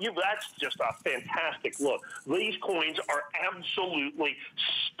silver. That's just a fantastic look. These coins are absolutely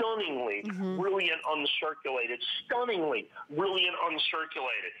stunningly brilliant uncirculated. Stunningly brilliant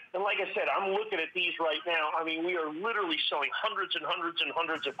uncirculated. And like I said, I'm looking at these right now. I mean, we are literally selling hundreds and hundreds and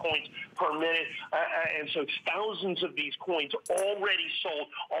hundreds of coins per minute. And so thousands of these coins already sold,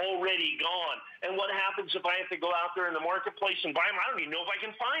 already gone. And what happens if I have to go out there in the marketplace and buy them? I don't even know if I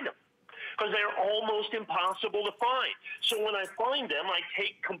can find them, because they're almost impossible to find. So when I find them, I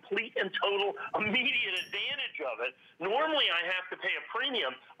take complete and total immediate advantage of it. Normally I have to pay a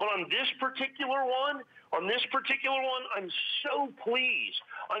premium, but on this particular one, I'm so pleased.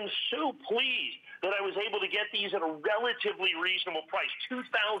 I'm so pleased that I was able to get these at a relatively reasonable price.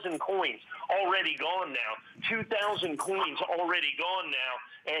 2,000 coins already gone now. 2,000 coins already gone now.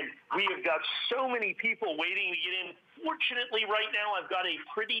 And we have got so many people waiting to get in. Fortunately, right now, I've got a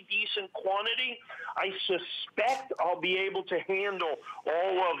pretty decent quantity. I suspect I'll be able to handle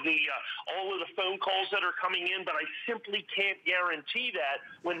all of the phone calls that are coming in, but I simply can't guarantee that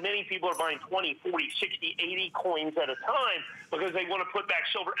when many people are buying 20, 40, 60, 80 coins at a time because they want to put back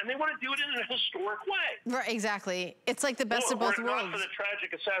silver, and they want to do it in a historic way. Right, exactly. It's like the best of both worlds. For the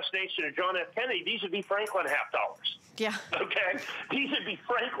tragic assassination of John F. Kennedy, these would be Franklin half dollars. Yeah. Okay? These would be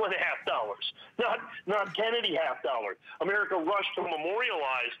Franklin half dollars, not Kennedy half dollars. America rushed to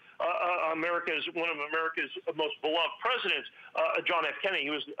memorialize one of America's most beloved presidents, John F. Kennedy. He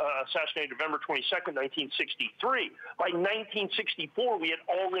was assassinated November 22nd, 1963. By 1964, we had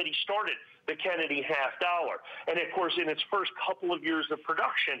already started the Kennedy half dollar. And of course, in its first couple of years of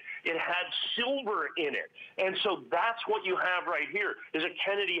production, it had silver in it. And so that's what you have right here is a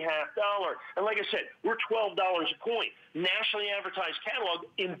Kennedy half dollar. And like I said, we're $12 a coin. Nationally advertised catalog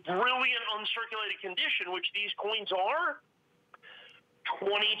in brilliant uncirculated condition, which these coins are,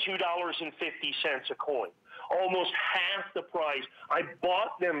 $22.50 a coin. Almost half the price. I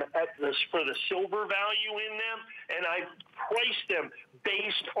bought them for the silver value in them, and I priced them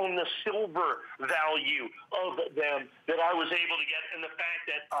based on the silver value of them that I was able to get, and the fact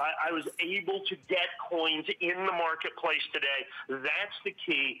that I was able to get coins in the marketplace today. That's the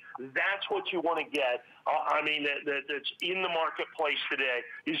key. That's what you want to get. That's in the marketplace today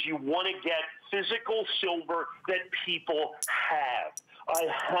is you want to get physical silver that people have. I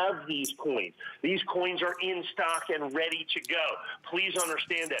have these coins. These coins are in stock and ready to go. Please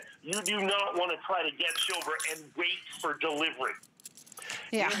understand that. You do not want to try to get silver and wait for delivery.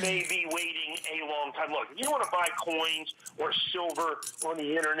 Yeah. You may be waiting a long time. Look, if you want to buy coins or silver on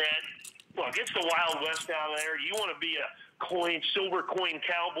the internet, look, it's the Wild West out there. You want to be a silver coin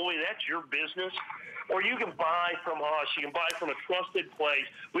cowboy, that's your business. Or you can buy from us. You can buy from a trusted place.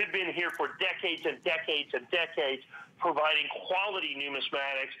 We've been here for decades and decades and decades, providing quality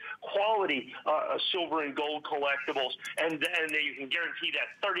numismatics, quality silver and gold collectibles, and you can guarantee that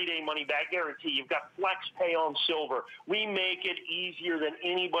 30-day money-back guarantee. You've got flex pay on silver. We make it easier than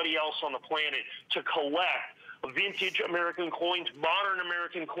anybody else on the planet to collect vintage American coins, modern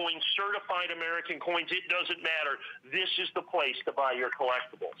American coins, certified American coins. It doesn't matter. This is the place to buy your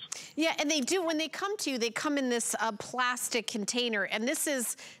collectibles. Yeah, and they do. When they come to you, they come in this plastic container, and this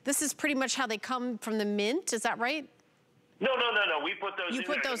is pretty much how they come from the mint. Is that right? No. We put those in there. You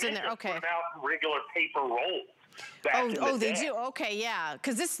put those in there, okay. Put out regular paper rolls. They do. Okay, yeah,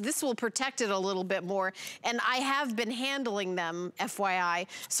 because this will protect it a little bit more. And I have been handling them, FYI.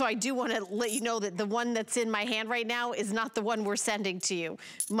 So I do want to let you know that the one that's in my hand right now is not the one we're sending to you.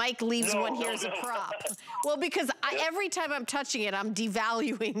 Mike leaves one here as a prop. Well, because every time I'm touching it, I'm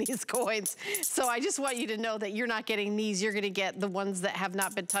devaluing these coins. So I just want you to know that you're not getting these. You're going to get the ones that have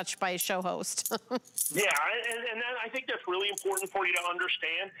not been touched by a show host. Yeah, and I think that's really important for you to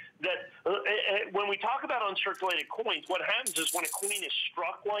understand that when we talk about uncirculated coins, what happens is when a coin is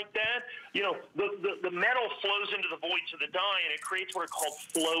struck like that, you know, the metal flows into the voids of the die, and it creates what are called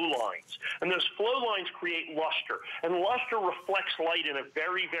flow lines. And those flow lines create luster. And luster reflects light in a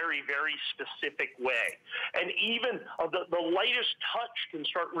very, very, very specific way. And even the lightest touch can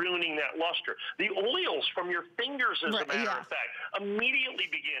start ruining that luster. The oils from your fingers, as a matter of fact,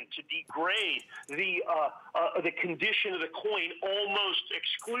 immediately begin to degrade the condition of the coin almost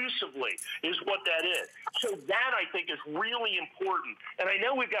exclusively is what that is. So that, I think, is really important. And I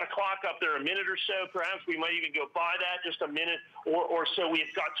know we've got a clock up there a minute or so. Perhaps we might even go by that just a minute or so.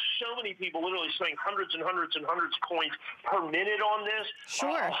 We've got so many people literally saying hundreds and hundreds and hundreds of coins per minute on this.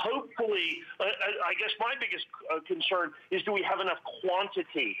 Sure. Hopefully, I guess my biggest concern is, do we have enough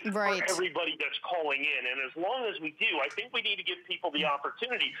quantity for everybody that's calling in? And as long as we do, I think we need to give people the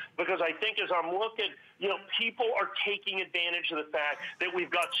opportunity, because I think as I'm looking, you know, people are taking advantage of the fact that we've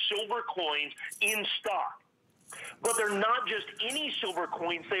got silver coins in stock. But they're not just any silver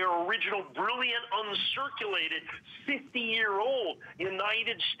coins. They are original, brilliant, uncirculated, 50-year-old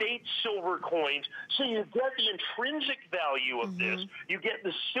United States silver coins. So you get the intrinsic value of this. You get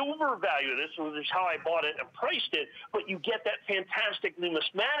the silver value of this, which is how I bought it and priced it, but you get that fantastic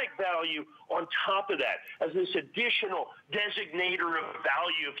numismatic value on top of that as this additional designator of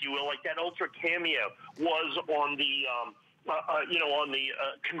value, if you will, like that Ultra Cameo was on the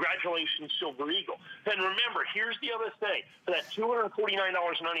Congratulations Silver Eagle. Then remember, here's the other thing. For that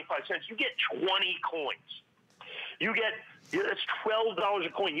 $249.95, you get 20 coins. That's $12 a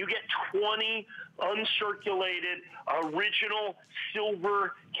coin. You get 20 uncirculated, original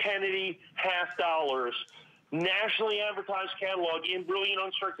silver Kennedy half dollars, nationally advertised catalog in brilliant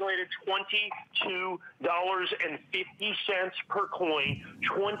uncirculated, $22.50 per coin,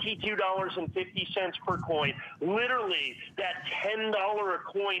 $22.50 per coin. Literally, that $10 a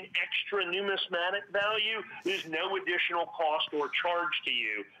coin extra numismatic value is no additional cost or charge to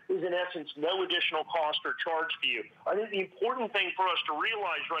you. Is in essence no additional cost or charge to you. I think the important thing for us to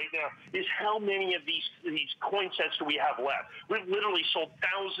realize right now is how many of these coin sets do we have left. We've literally sold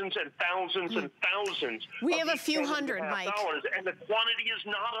thousands and thousands and thousands. We have a few hundred, Mike. And the quantity is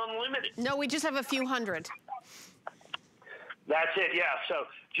not unlimited. No, we just have a few hundred. That's it, yeah. So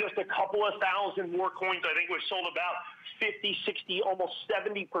just a couple of thousand more coins. I think we've sold about 50, 60, almost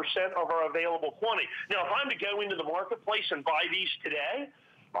 70% of our available quantity. Now, if I'm to go into the marketplace and buy these today,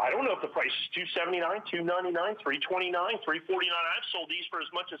 I don't know if the price is $279, $299, $329, $349. I've sold these for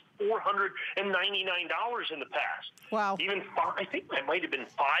as much as $499 in the past. Wow. Even I think that might have been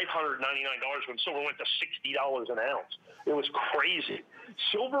 $599 when silver went to $60 an ounce. It was crazy.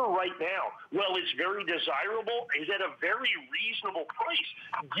 Silver right now, well, it's very desirable, is at a very reasonable price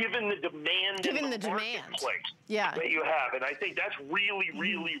given the demand in the marketplace that you have. And I think that's really,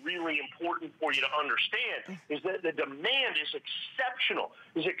 really, really important for you to understand, is that the demand is exceptional,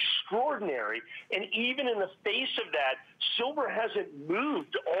 is extraordinary. And even in the face of that, silver hasn't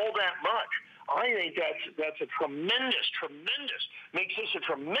moved all that much. I think that's a tremendous, makes this a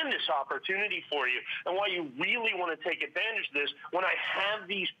tremendous opportunity for you. And why you really want to take advantage of this, when I have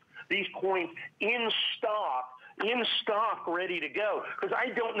these coins in stock ready to go, because I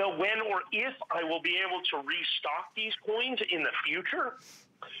don't know when or if I will be able to restock these coins in the future.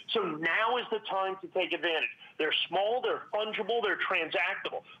 So now is the time to take advantage. They're small, they're fungible, they're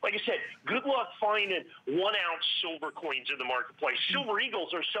transactable. Like I said, good luck finding 1 ounce silver coins in the marketplace. Silver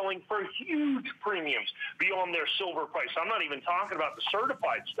Eagles are selling for huge premiums beyond their silver price. I'm not even talking about the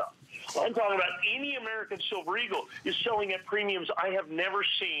certified stuff. I'm talking about any American Silver Eagle is selling at premiums I have never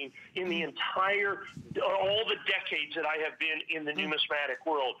seen in the all the decades that I have been in the numismatic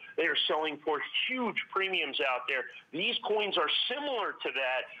world. They are selling for huge premiums out there. These coins are similar to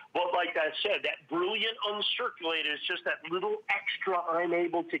that, but like I said, that brilliant uncirculated is just that little extra I'm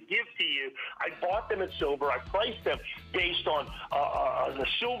able to give to you. I bought them at silver. I priced them based on the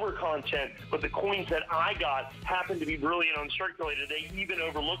silver content, but the coins that I got happened to be brilliant uncirculated. They even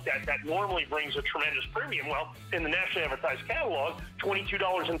overlooked that. That normally brings a tremendous premium. Well, in the nationally advertised catalog,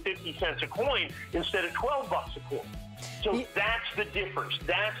 $22.50 a coin instead of $12 a coin. So that's the difference.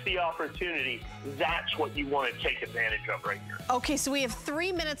 That's the opportunity. That's what you want to take advantage of right here. Okay, so we have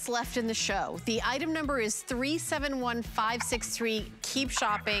 3 minutes left in the show. The item number is 371563. Keep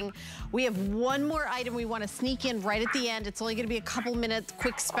shopping. We have one more item we want to sneak in right at the end. It's only going to be a couple minutes.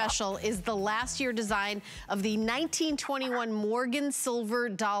 Quick special is the last year design of the 1921 Morgan silver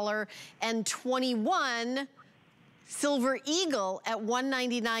dollar and 21 Silver Eagle at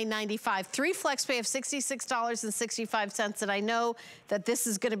 $199.95. 3 flex pay of $66.65, and I know that this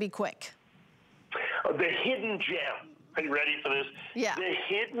is going to be quick. The hidden gem. Are you ready for this? Yeah. The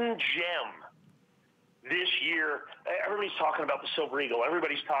hidden gem this year, everybody's talking about the Silver Eagle.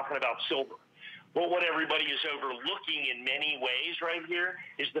 Everybody's talking about silver. But what everybody is overlooking in many ways right here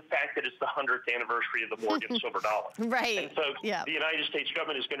is the fact that it's the 100th anniversary of the Morgan silver dollar. Right. And folks, the United States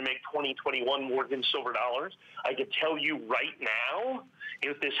government is going to make 2021 Morgan silver dollars. I can tell you right now,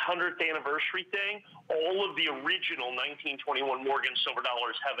 with this 100th anniversary thing, all of the original 1921 Morgan silver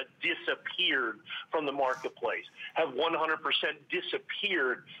dollars have disappeared from the marketplace, have 100%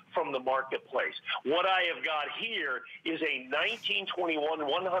 disappeared from the marketplace. What I have got here is a 1921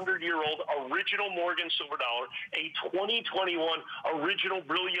 100-year-old original Morgan silver dollar, a 2021 original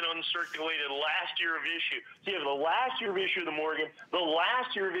brilliant uncirculated last year of issue. So you have the last year of issue of the Morgan, the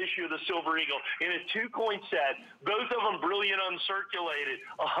last year of issue of the Silver Eagle in a 2-coin set, both of them brilliant uncirculated,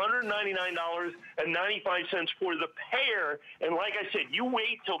 $199.95 for the pair. And like I said, you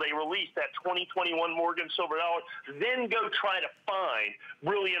wait till they release that 2021 Morgan silver dollar, then go try to find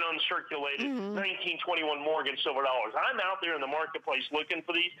brilliant uncirculated 1921 Morgan silver dollars. I'm out there in the marketplace looking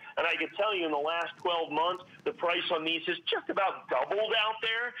for these, and I can tell you in the last 12 months, the price on these has just about doubled out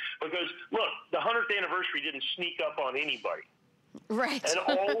there because, look, the 100th anniversary didn't sneak up on anybody. Right. And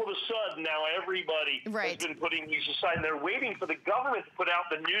all of a sudden, now everybody has been putting these aside, and they're waiting for the government to put out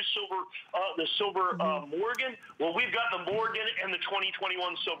the new silver, Morgan. Well, we've got the Morgan and the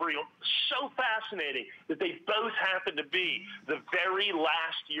 2021 Silver Eagle. So fascinating that they both happen to be the very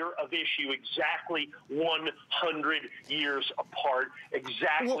last year of issue, exactly 100 years apart,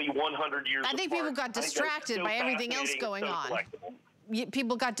 exactly 100 years apart. I think people got distracted by everything else going on.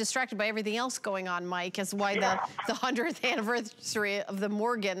 People got distracted by everything else going on, Mike, as why the 100th anniversary of the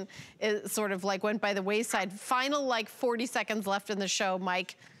Morgan is sort of like went by the wayside. Final 40 seconds left in the show,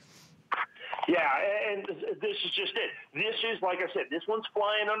 Mike. Yeah, and this is just it. This is, like I said, this one's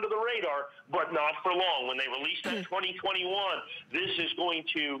flying under the radar, but not for long. When they release that 2021, this is going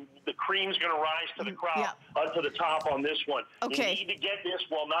to, the cream's going to rise to the crop, to the top on this one. Okay. You need to get this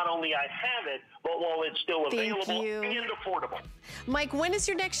while not only I have it, but while it's still available and affordable. Mike, when is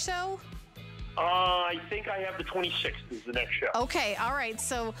your next show? I think I have the 26th is the next show. Okay, all right.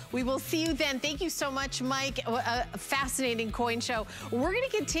 So we will see you then. Thank you so much, Mike. A fascinating coin show. We're going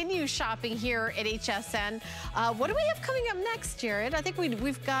to continue shopping here at HSN. What do we have coming up next, Jared? I think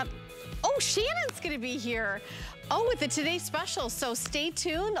we've got... Oh, Shannon's going to be here. Oh, with the Today Special. So stay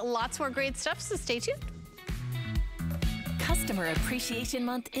tuned. Lots more great stuff, so stay tuned. Customer Appreciation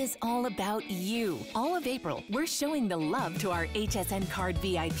Month is all about you. All of April, we're showing the love to our HSN card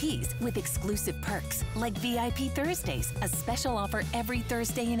VIPs with exclusive perks like VIP Thursdays, a special offer every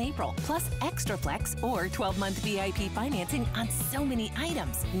Thursday in April, plus Extra Flex or 12-month VIP financing on so many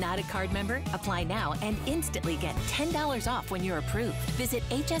items. Not a card member? Apply now and instantly get $10 off when you're approved. Visit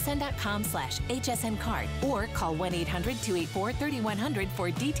hsn.com/HSN card or call 1-800-284-3100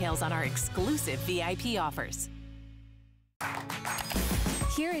 for details on our exclusive VIP offers.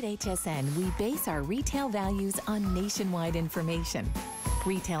 Here at HSN, we base our retail values on nationwide information.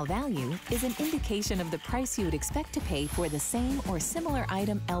 Retail value is an indication of the price you would expect to pay for the same or similar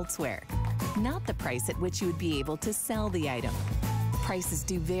item elsewhere, not the price at which you would be able to sell the item. Prices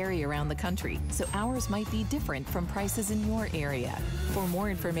do vary around the country, so ours might be different from prices in your area. For more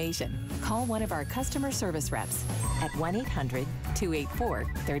information, call one of our customer service reps at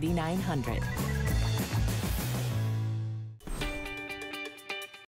 1-800-284-3900.